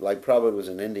Prabhupada was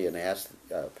in India and asked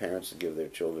parents to give their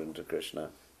children to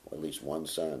Krishna, or at least one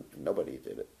son, nobody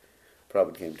did it.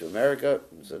 Prabhupada came to America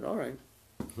and said, all right.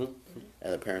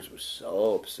 And the parents were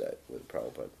so upset with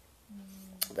Prabhupada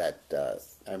that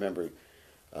I remember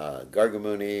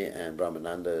Gargamuni and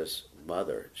Brahmananda's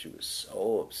mother, she was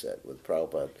so upset with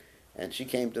Prabhupada. And she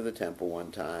came to the temple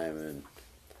one time, and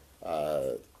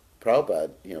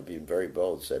Prabhupada, being very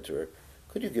bold, said to her,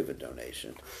 could you give a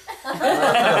donation?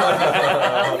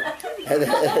 and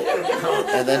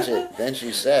then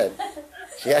she said,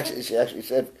 she actually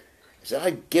said,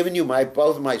 I've given you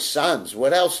both my sons.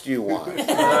 What else do you want?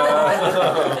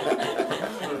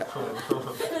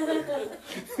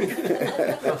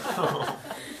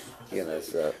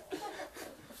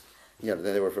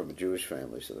 Then they were from a Jewish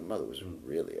family, so the mother was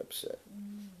really upset.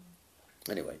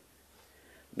 Anyway,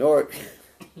 nor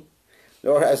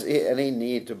has he any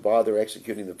need to bother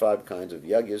executing the 5 kinds of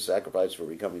yagyas, sacrifice for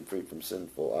becoming free from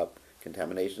sinful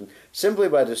contamination. Simply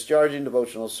by discharging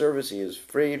devotional service, he is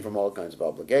freed from all kinds of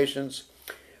obligations.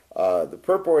 The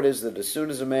purport is that as soon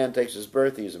as a man takes his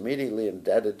birth, he is immediately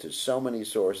indebted to so many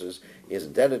sources. He is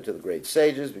indebted to the great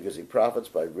sages because he profits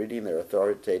by reading their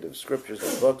authoritative scriptures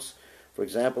and books. For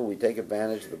example, we take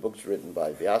advantage of the books written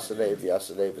by Vyasadeva.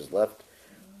 Vyasadeva has left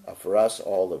for us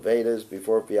all the Vedas.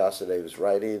 Before Vyasadeva's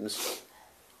writings,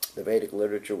 the Vedic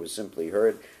literature was simply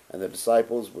heard, and the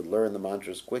disciples would learn the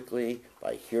mantras quickly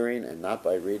by hearing and not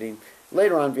by reading.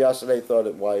 Later on, Vyasadeva thought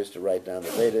it wise to write down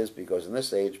the Vedas because in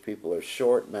this age people are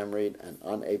short-memoried and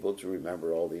unable to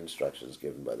remember all the instructions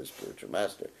given by the spiritual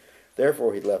master.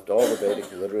 Therefore, he left all the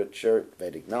Vedic literature,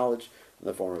 Vedic knowledge, in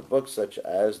the form of books such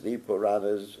as the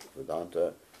Puranas,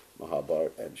 Vedanta,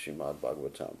 Mahabharata, and Srimad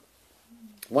Bhagavatam.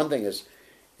 One thing is,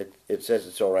 it says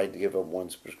it's all right to give up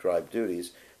one's prescribed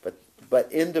duties,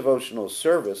 but in devotional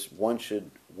service, one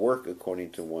should work according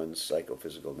to one's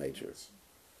psychophysical nature.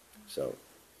 So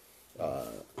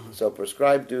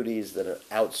prescribed duties that are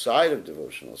outside of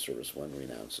devotional service one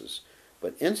renounces,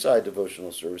 but inside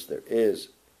devotional service there is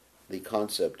the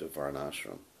concept of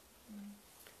varnashram.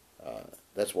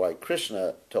 That's why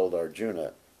Krishna told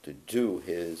Arjuna to do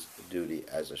his duty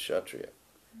as a Kshatriya.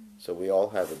 So we all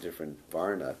have a different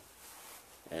varna,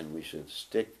 and we should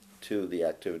stick to the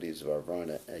activities of our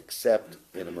varna, except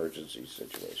in emergency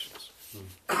situations.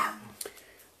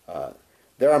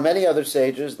 There are many other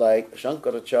sages like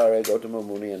Shankaracharya, Gautama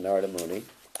Muni, and Narada Muni,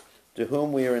 to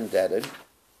whom we are indebted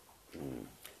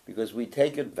because we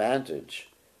take advantage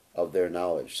of their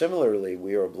knowledge. Similarly,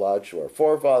 we are obliged to our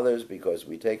forefathers because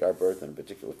we take our birth in a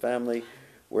particular family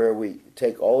where we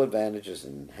take all advantages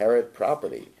and inherit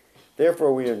property.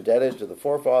 Therefore, we are indebted to the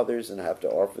forefathers and have to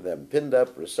offer them pinda,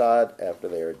 prasad, after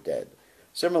they are dead.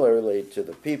 Similarly, to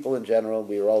the people in general,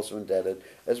 we are also indebted,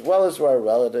 as well as to our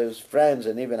relatives, friends,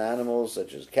 and even animals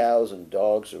such as cows and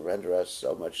dogs who render us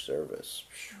so much service.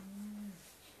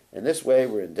 In this way,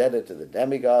 we're indebted to the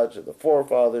demigods, to the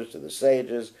forefathers, to the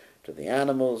sages, to the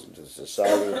animals, and to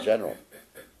society in general.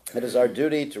 It is our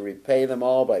duty to repay them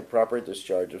all by proper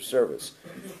discharge of service.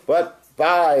 But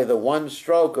by the one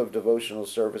stroke of devotional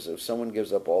service, if someone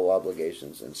gives up all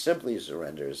obligations and simply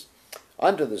surrenders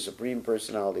unto the Supreme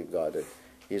Personality of Godhead,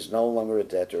 he is no longer a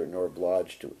debtor nor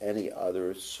obliged to any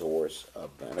other source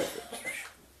of benefit.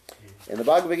 In the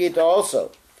Bhagavad Gita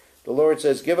also, the Lord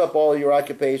says, "Give up all your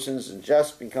occupations and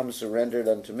just become surrendered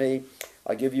unto me.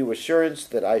 I give you assurance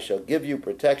that I shall give you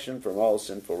protection from all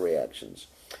sinful reactions."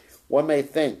 One may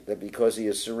think that because he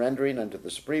is surrendering unto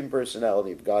the Supreme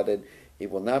Personality of Godhead, he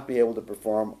will not be able to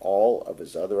perform all of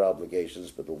his other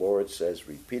obligations, but the Lord says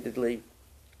repeatedly,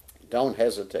 don't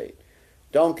hesitate.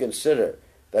 Don't consider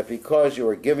that because you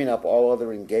are giving up all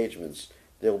other engagements,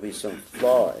 there will be some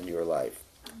flaw in your life.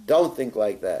 Don't think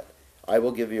like that. I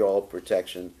will give you all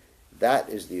protection. That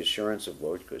is the assurance of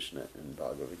Lord Krishna in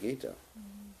Bhagavad Gita.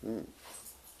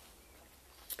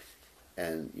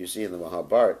 And you see in the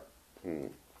Mahabharata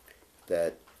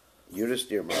that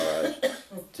Yudhisthira Maharaj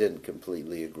didn't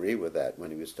completely agree with that when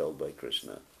he was told by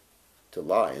Krishna to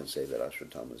lie and say that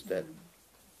Ashwatthama is dead.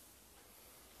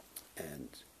 And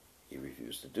he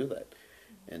refused to do that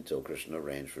until Krishna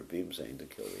arranged for Bhimsena to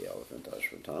kill the elephant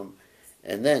Ashwatthama.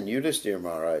 And then Yudhisthira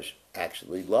Maharaj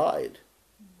actually lied.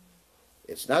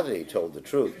 It's not that he told the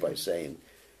truth by saying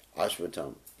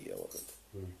Ashwatthama, the elephant,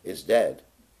 is dead.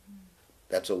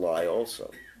 That's a lie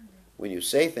also. When you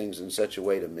say things in such a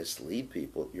way to mislead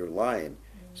people, you're lying.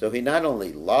 So he not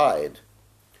only lied,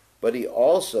 but he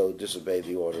also disobeyed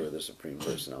the order of the Supreme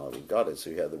Personality of Godhead, so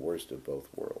he had the worst of both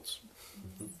worlds.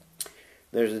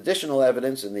 There's additional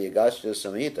evidence in the Agastya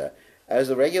Samhita. As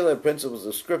the regular principles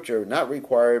of Scripture are not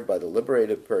required by the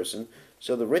liberated person,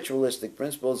 so the ritualistic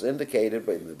principles indicated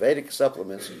by the Vedic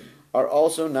supplements are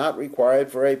also not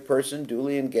required for a person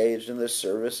duly engaged in the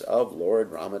service of Lord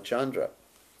Ramachandra.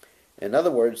 In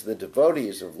other words, the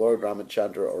devotees of Lord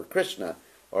Ramachandra or Krishna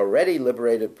are already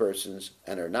liberated persons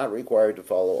and are not required to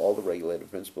follow all the regulated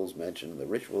principles mentioned in the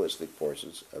ritualistic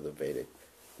portions of the Vedic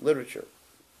literature.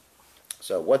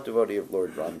 So what devotee of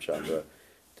Lord Ramachandra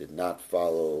did not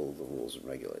follow the rules and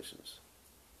regulations?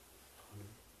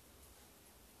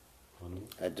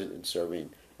 In serving,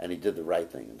 and he did the right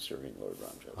thing in serving Lord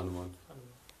Ramachandra.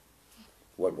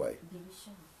 What way?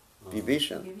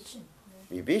 Vibhishan.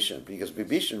 Vibhishan, because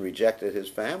Vibhishan rejected his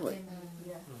family.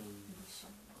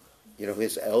 You know,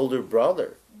 his elder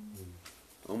brother.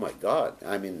 Oh my God.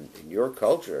 I mean, in your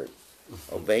culture,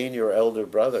 obeying your elder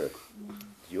brother.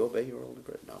 Do you obey your older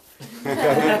brother? No.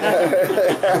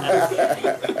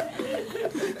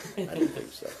 I don't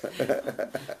think so.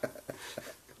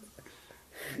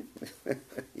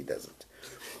 He doesn't.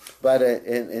 But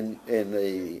in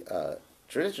the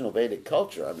traditional Vedic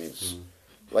culture, I mean, it's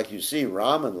like you see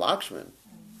Ram and Lakshman.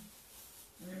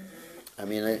 I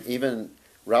mean, even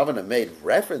Ravana made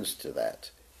reference to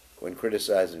that when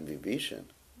criticizing Vibhishan.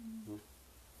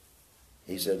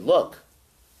 He said, look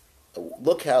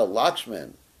how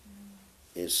Lakshman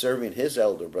is serving his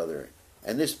elder brother,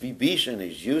 and this Vibhishan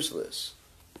is useless.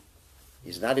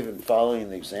 He's not even following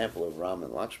the example of Ram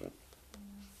and Lakshman.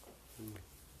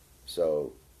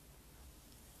 So,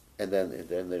 and then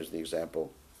there's the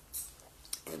example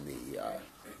in the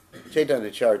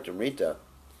Chaitanya Charitamrita,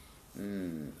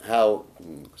 how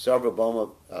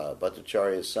Sarvabhauma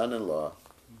Bhattacharya's son-in-law,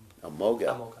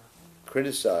 Amoga,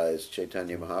 criticized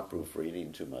Chaitanya Mahaprabhu for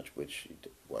eating too much, which he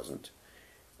wasn't.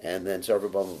 And then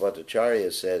Sarvabhauma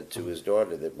Bhattacharya said to his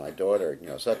daughter that my daughter,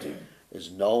 Sati, is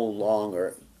no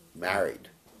longer married.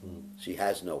 She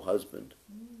has no husband.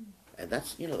 And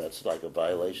that's like a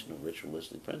violation of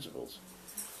ritualistic principles.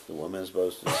 The woman is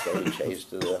supposed to stay chaste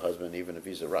to the husband even if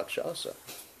he's a Rakshasa.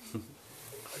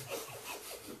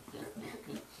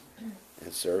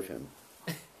 And serve him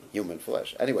human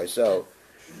flesh. Anyway, so,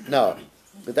 no.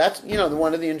 But that's,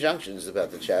 one of the injunctions about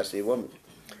the chastity of woman.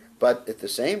 But at the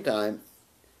same time,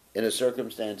 in a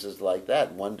circumstances like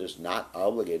that, one is not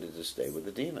obligated to stay with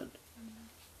the demon.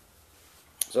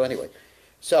 So anyway,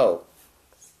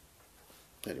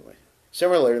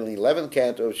 similarly, 11th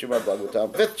canto of Srimad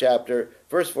Bhagavatam, 5th chapter,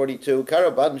 verse 42,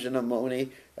 Karabhanjana Muni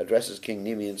addresses King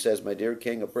Nimi and says, my dear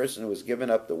king, a person who has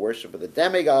given up the worship of the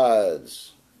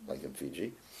demigods, like in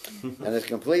Fiji, and has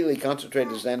completely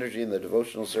concentrated his energy in the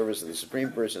devotional service of the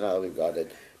Supreme Personality of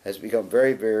Godhead, has become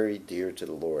very, very dear to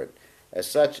the Lord. As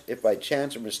such, if by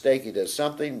chance or mistake he does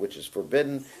something which is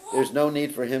forbidden, there is no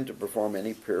need for him to perform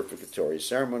any purificatory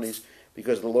ceremonies,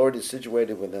 because the Lord is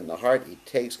situated within the heart. He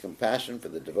takes compassion for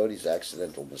the devotee's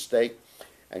accidental mistake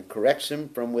and corrects him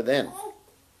from within.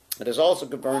 It is also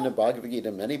confirmed in Bhagavad Gita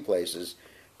in many places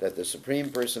that the Supreme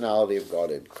Personality of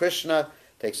Godhead, Krishna,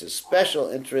 takes a special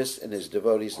interest in his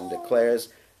devotees and declares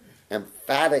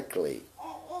emphatically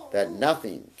that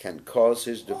nothing can cause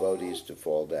his devotees to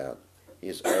fall down. He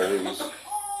is always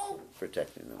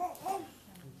protecting them.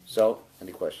 So,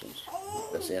 any questions?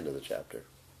 That's the end of the chapter.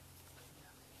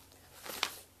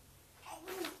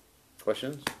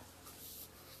 Questions?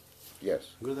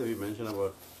 Yes. Gurudev, you mentioned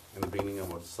about in the beginning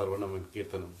about Sarvanam and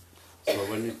Kirtanam. So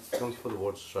when it comes for the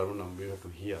word Shravanam, we have to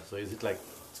hear. So is it like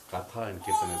Katha and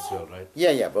Kirtan as well, right?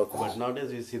 Yeah, both. But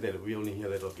nowadays we see that we only hear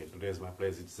that, okay, today is my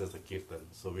place, it's just a Kirtan.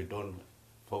 So we don't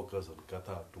focus on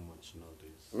Katha too much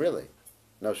nowadays. Really?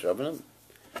 No Shravanam?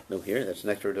 No hearing? That's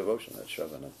Nectar of Devotion, that's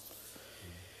Shravanam.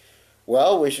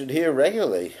 Well, we should hear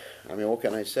regularly. I mean, what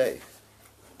can I say?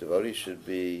 Devotees should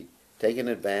be taking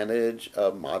advantage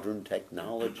of modern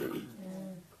technology.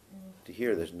 To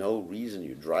hear, there's no reason.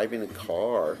 You're driving a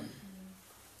car,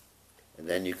 and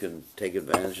then you can take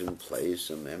advantage and play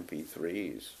some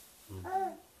MP3s.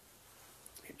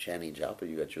 You're chanting japa,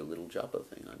 you got your little japa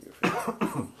thing on your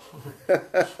finger.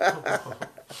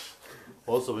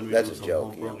 Also, when we That's do a some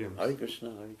joke. home programs. Hare Krishna,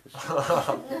 Hare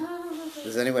Krishna.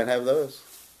 Does anyone have those?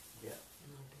 Yeah.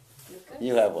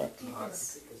 You have one.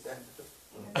 Yes.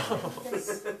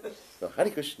 So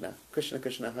Hare Krishna, Krishna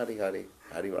Krishna, Hare Hare,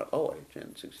 Hare Ram. Oh, I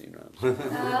chanted 16 rounds.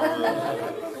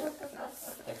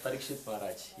 Like Parikshit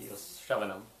Maharaj, he was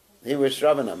Shravanam. He was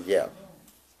Shravanam, yeah.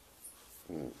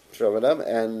 Shravanam,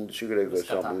 and Shukadeva was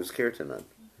Goswami Katha. was Kirtanam.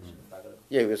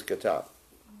 Yeah, he was Katha.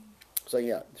 So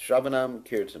yeah, Shravanam,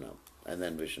 Kirtanam, and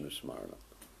then Vishnu Smaranam.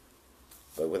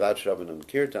 But without Shravanam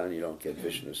Kirtan, you don't get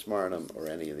Vishnu Smaranam or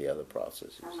any of the other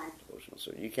processes of devotional.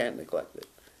 So you can't neglect it.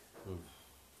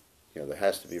 You know, there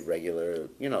has to be regular,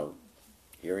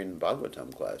 hearing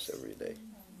Bhagavatam class every day.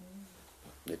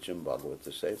 Nityam Bhagavata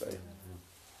Seva.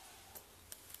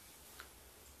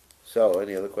 So,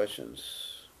 any other questions?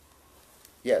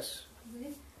 Yes?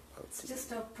 It's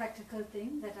just a practical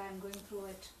thing that I'm going through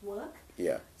at work.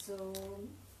 Yeah. So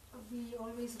we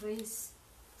always raise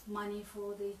money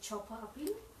for the chopper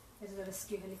appeal, as a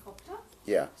rescue helicopter.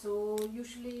 Yeah. So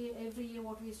usually every year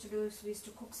what we used to do is we used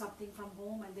to cook something from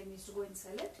home and then we used to go and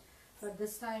sell it. But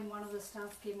this time one of the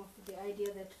staff came up with the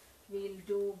idea that we'll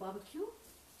do barbecue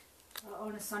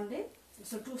on a Sunday.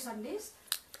 So 2 Sundays.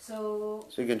 So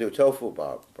you can do tofu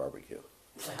barbecue.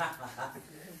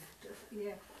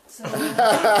 yeah. So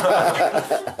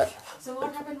so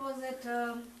what happened was that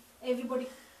everybody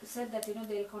said that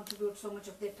they'll contribute so much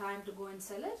of their time to go and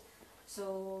sell it.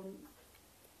 So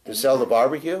To sell the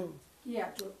barbecue? yeah,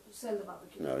 to sell the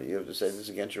barbecue. No, you have to say this is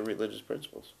against your religious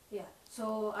principles. Yeah.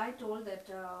 So I told that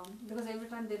because every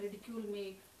time they ridicule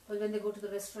me, but when they go to the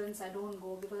restaurants, I don't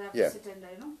go because I have Yeah. to sit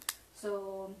and So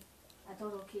I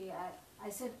thought, okay, I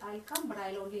said I'll come, but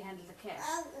I'll only handle the cash.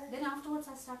 Then afterwards,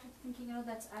 I started thinking,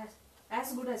 that's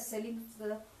as good as selling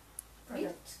the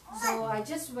product. So I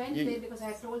just went there because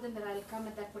I told them that I'll come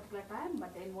at that particular time.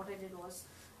 But then what I did was,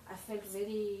 I felt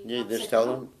very You upset, just tell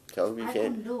them you I can't.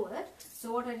 couldn't do it.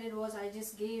 So what I did was I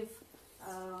just gave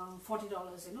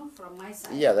 $40, from my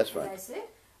side. Yeah, that's And fine. I said,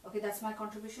 okay, that's my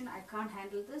contribution. I can't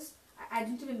handle this. I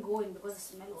didn't even go in because the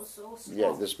smell was so strong.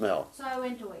 Yeah, the smell. So I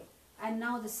went away. And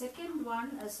now the second one,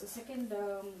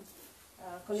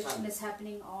 collection is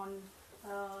happening on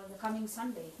the coming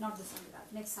Sunday, not the Sunday,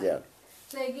 next Sunday. Yeah.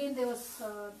 So again, there was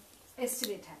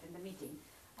yesterday it happened, the meeting.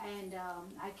 And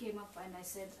I came up and I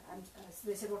said,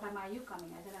 they said, what time are you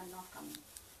coming? I said, I'm not coming.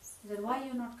 They said, why are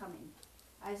you not coming?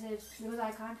 I said, because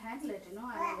I can't handle it,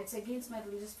 and it's against my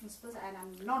religious principles and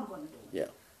I'm not going to do it. Yeah.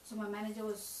 So my manager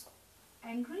was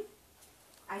angry.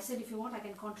 I said, if you want, I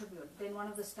can contribute. Then one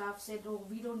of the staff said, oh,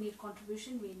 we don't need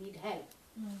contribution, we need help.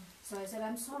 So I said,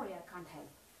 I'm sorry, I can't help.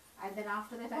 And then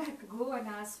after that, I had to go and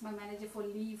ask my manager for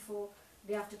leave for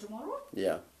day after tomorrow.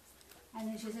 Yeah. And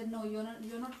then she said, no, you're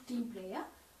not a team player,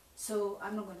 so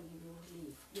I'm not going to give you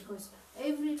leave. Because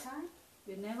every time,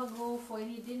 you never go for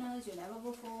any dinners, you never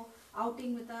go for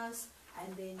outing with us,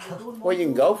 and then you don't want Well, you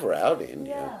can go for outing.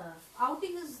 Yeah.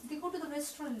 Outing is, they go to the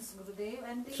restaurants, Gurudev,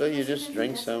 and they So you just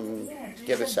drink some,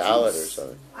 get a salad or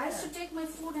something. I used to take my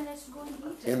food and I used to go and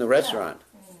eat it. In the restaurant.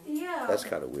 Yeah. That's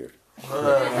kind of weird.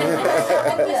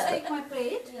 I just take my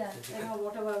plate, Yeah.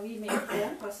 whatever we make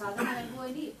home, prasadam, and I go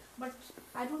and eat. But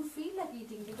I don't feel like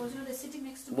eating because they're sitting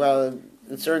next to me. Well,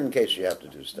 in certain cases you have to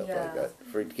do stuff like Yeah.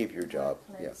 that to keep your job.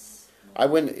 Yeah. Nice.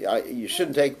 You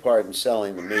shouldn't take part in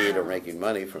selling the meat or making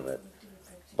money from it.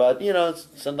 But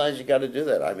sometimes you got to do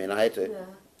that. I mean, I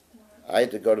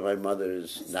had to go to my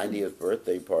mother's 90th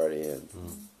birthday party, and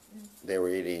they were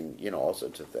eating, all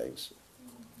sorts of things.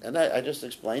 And I just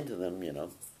explained to them,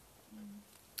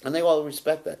 and they all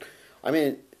respect that. I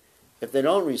mean, if they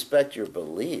don't respect your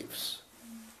beliefs,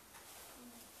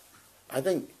 I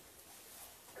think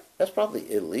that's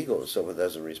probably illegal if someone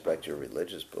doesn't respect your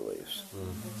religious beliefs.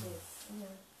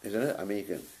 Isn't it? I mean,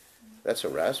 that's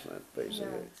harassment,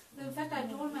 basically. In fact, I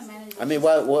told my manager. I mean,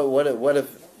 what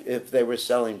if they were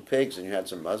selling pigs and you had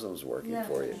some Muslims working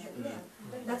for you?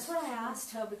 That's what I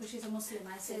asked her because she's a Muslim.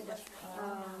 I said,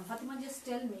 Fatima, just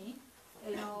tell me,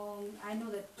 I know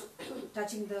that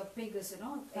touching the pig is,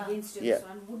 against you. Yeah. So,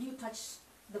 and would you touch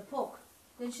the pork?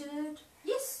 Then she said,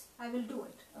 yes, I will do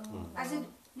it. I said,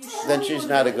 you sure Then you she's will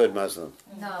not do a it? good Muslim.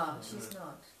 No, she's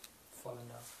not. Fallen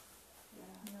down.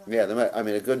 Yeah, I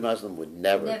mean, a good Muslim would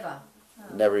never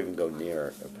Never. even go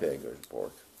near a pig or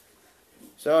pork.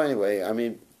 So anyway, I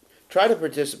mean, try to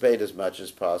participate as much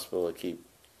as possible to keep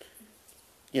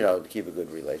a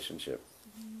good relationship.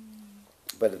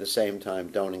 But at the same time,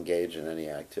 don't engage in any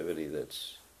activity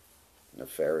that's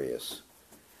nefarious,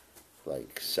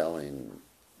 like selling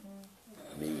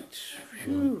meat.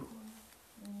 Phew.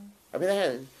 I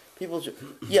mean, people should,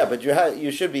 but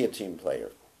you should be a team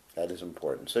player. That is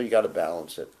important. So you got to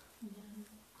balance it.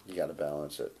 You got to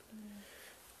balance it.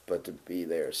 But to be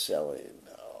there selling,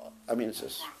 I mean, it's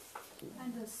just.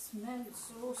 And the smell is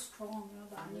so strong,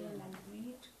 the onion and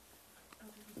meat.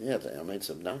 Yeah, I mean, it's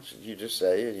obnoxious. You just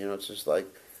say, it's just like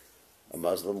a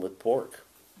Muslim with pork.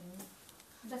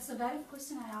 That's the direct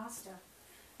question I asked her.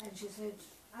 And she said,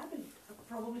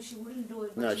 probably she wouldn't do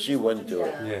it. but No, just she wouldn't do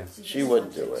wanted it. Yeah. She just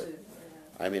wouldn't wanted do it.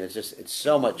 to, I mean, it's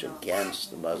so much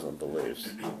against the Muslim beliefs.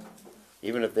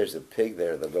 Even if there's a pig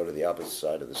there, they'll go to the opposite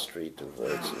side of the street to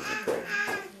avoid seeing the pig.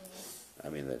 I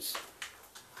mean, that's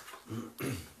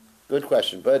good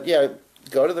question. But yeah,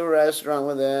 go to the restaurant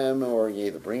with them, or you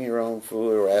either bring your own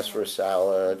food or ask for a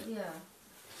salad. Yeah.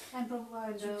 And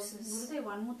provide, Juices. Gurudev,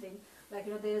 one more thing,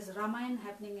 like there's Ramayana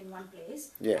happening in one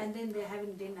place, Yeah. and then they're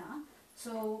having dinner.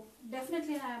 So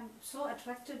definitely I'm so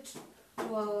attracted to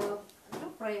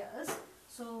prayers.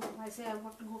 So I say I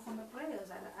want to go for my prayers.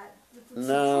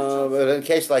 No, but in a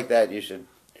case like that,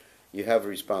 you have a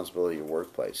responsibility in your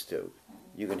workplace too.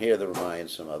 You can hear the Ramayana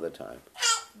some other time.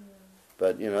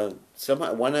 But,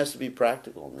 somehow one has to be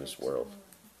practical in this world.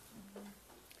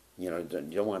 You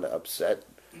don't want to upset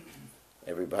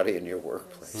everybody in your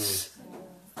workplace.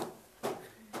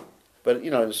 But,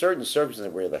 in certain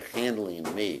circumstances where they're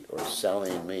handling meat or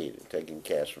selling meat, or taking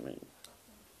cash from meat,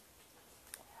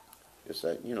 it's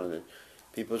that, that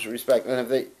people should respect. And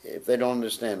if they don't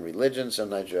understand religion,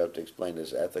 sometimes you have to explain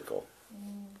it's ethical.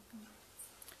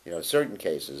 In certain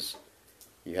cases,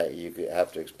 you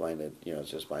have to explain that,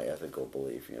 it's just my ethical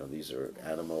belief. These are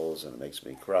animals and it makes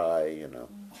me cry,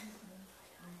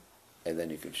 And then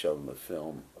you could show them a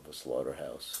film of a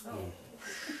slaughterhouse.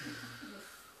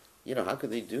 How could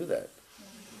they do that?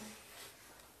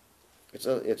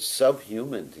 It's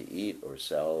subhuman to eat or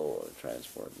sell or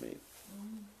transport meat.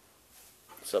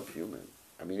 Subhuman.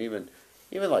 I mean, even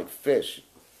like fish.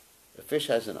 A fish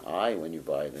has an eye when you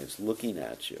buy it and it's looking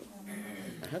at you.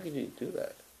 How can you do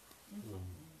that?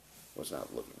 Well, it's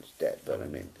not looking, it's dead, but I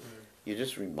mean, you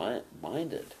just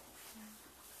reminded.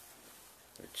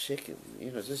 A chicken,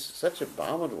 it's just such an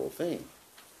abominable thing.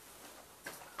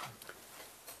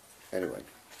 Anyway.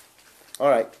 All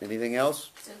right, anything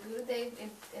else? So Gurudev,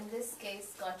 in this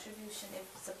case, contribution,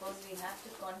 if suppose we have to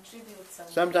contribute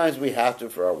something. Sometimes we have to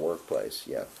for our workplace,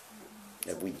 yeah.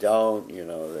 If we don't,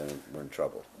 then we're in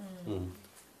trouble.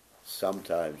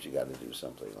 Sometimes you got to do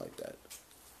something like that.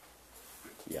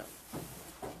 Yeah.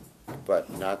 But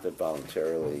not that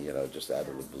voluntarily, just out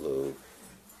of the blue.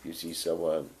 You see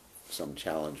some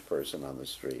challenged person on the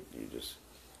street, you just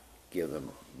give them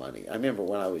money. I remember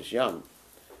when I was young,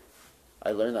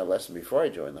 I learned that lesson before I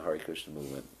joined the Hare Krishna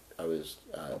movement. I was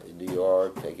in New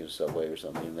York taking a subway or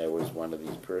something, and there was one of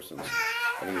these persons,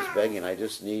 and he was begging, I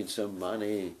just need some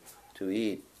money to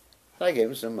eat. And I gave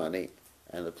him some money,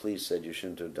 and the police said you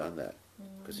shouldn't have done that,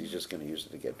 because he's just going to use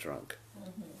it to get drunk.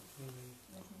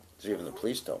 So even the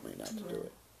police told me not to do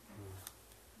it.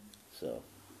 So,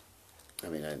 I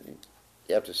mean,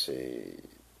 you have to see,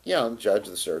 judge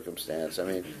the circumstance. I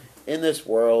mean, in this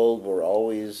world, we're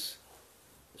always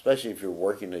especially if you're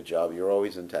working a job, you're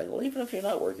always entangled. Even if you're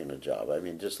not working a job, I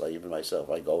mean, just like even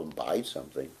myself, I go and buy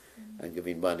something. I'm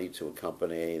giving money to a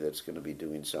company that's going to be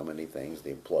doing so many things. The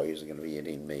employees are going to be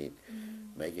eating meat,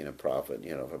 making a profit.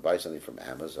 You know, if I buy something from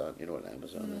Amazon, you know what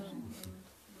Amazon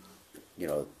is? You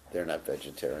know, they're not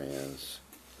vegetarians.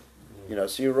 You know,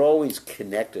 so you're always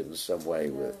connected in some way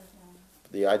with.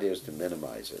 The idea is to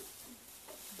minimize it.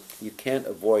 You can't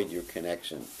avoid your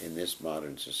connection in this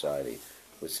modern society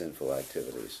with sinful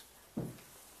activities.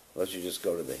 Unless you just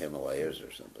go to the Himalayas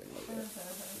or something like that.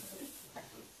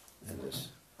 And just,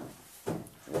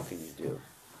 what can you do?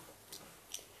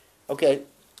 Okay.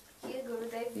 Here,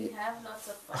 Gurudev, we have lots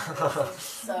of fundraising.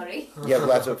 Sorry. You have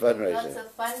lots of fundraising. Lots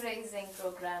of fundraising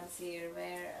programs here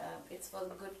where it's for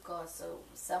the good cause. So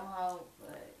somehow.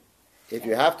 If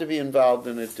you have to be involved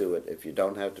in it, do it. If you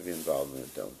don't have to be involved in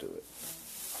it, don't do it.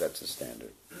 That's the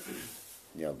standard.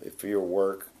 You know, if for your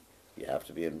work, you have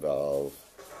to be involved.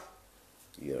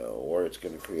 You know, or it's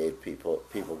going to create people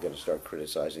going to start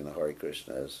criticizing the Hare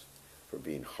Krishnas for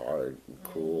being hard and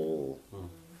cruel.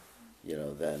 You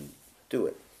know, then do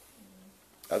it.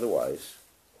 Otherwise,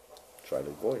 try to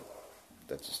avoid it.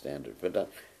 That's the standard. But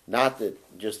not that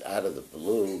just out of the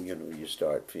blue, you know, you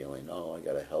start feeling, oh, I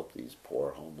got to help these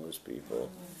poor homeless people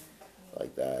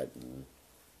like that and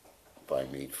buy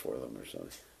meat for them or something.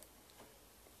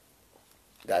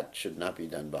 That should not be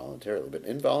done voluntarily. But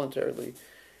involuntarily,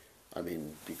 I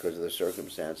mean, because of the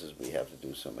circumstances, we have to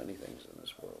do so many things in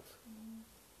this world.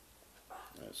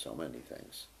 So many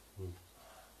things. You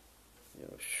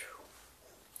know,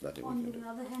 nothing we can do. On the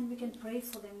other hand, we can pray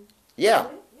for them. Yeah.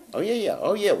 Oh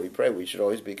yeah, we pray. We should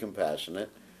always be compassionate.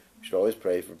 We should always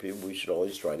pray for people. We should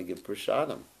always try to give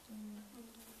prasadam.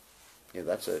 Yeah,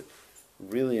 that's a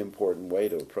really important way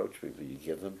to approach people. You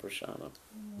give them prasadam.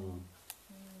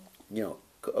 You know,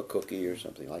 a cookie or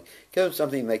something like. Give them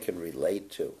something they can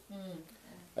relate to.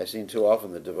 I've seen too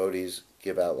often the devotees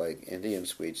give out like Indian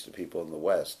sweets to people in the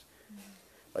West.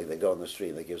 Like they go on the street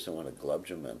and they give someone a gulab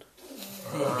jamun.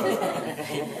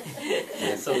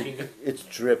 It's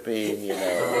dripping, you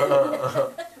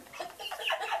know.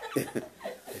 He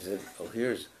said, oh,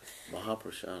 here's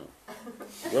Mahaprashanam.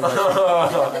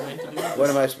 What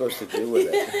am I supposed to do with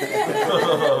it?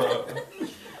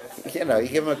 You know, you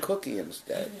give them a cookie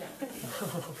instead.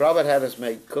 Prabhupada had us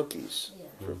make cookies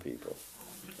for people.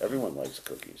 Everyone likes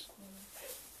cookies.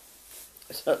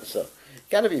 So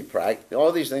got to be practical.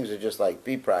 All these things are just like,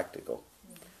 be practical.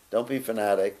 Don't be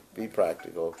fanatic, be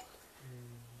practical,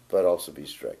 but also be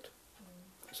strict.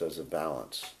 So it's a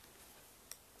balance.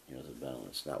 You know, it's a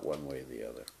balance, not one way or the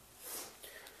other.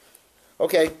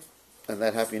 Okay, on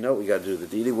that happy note, we got to do the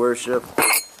deity worship.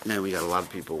 And we got a lot of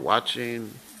people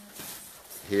watching.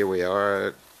 Here we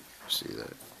are. See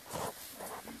that?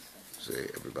 See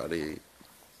everybody.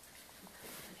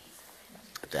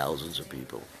 Thousands of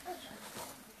people.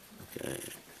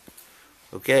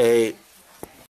 Okay.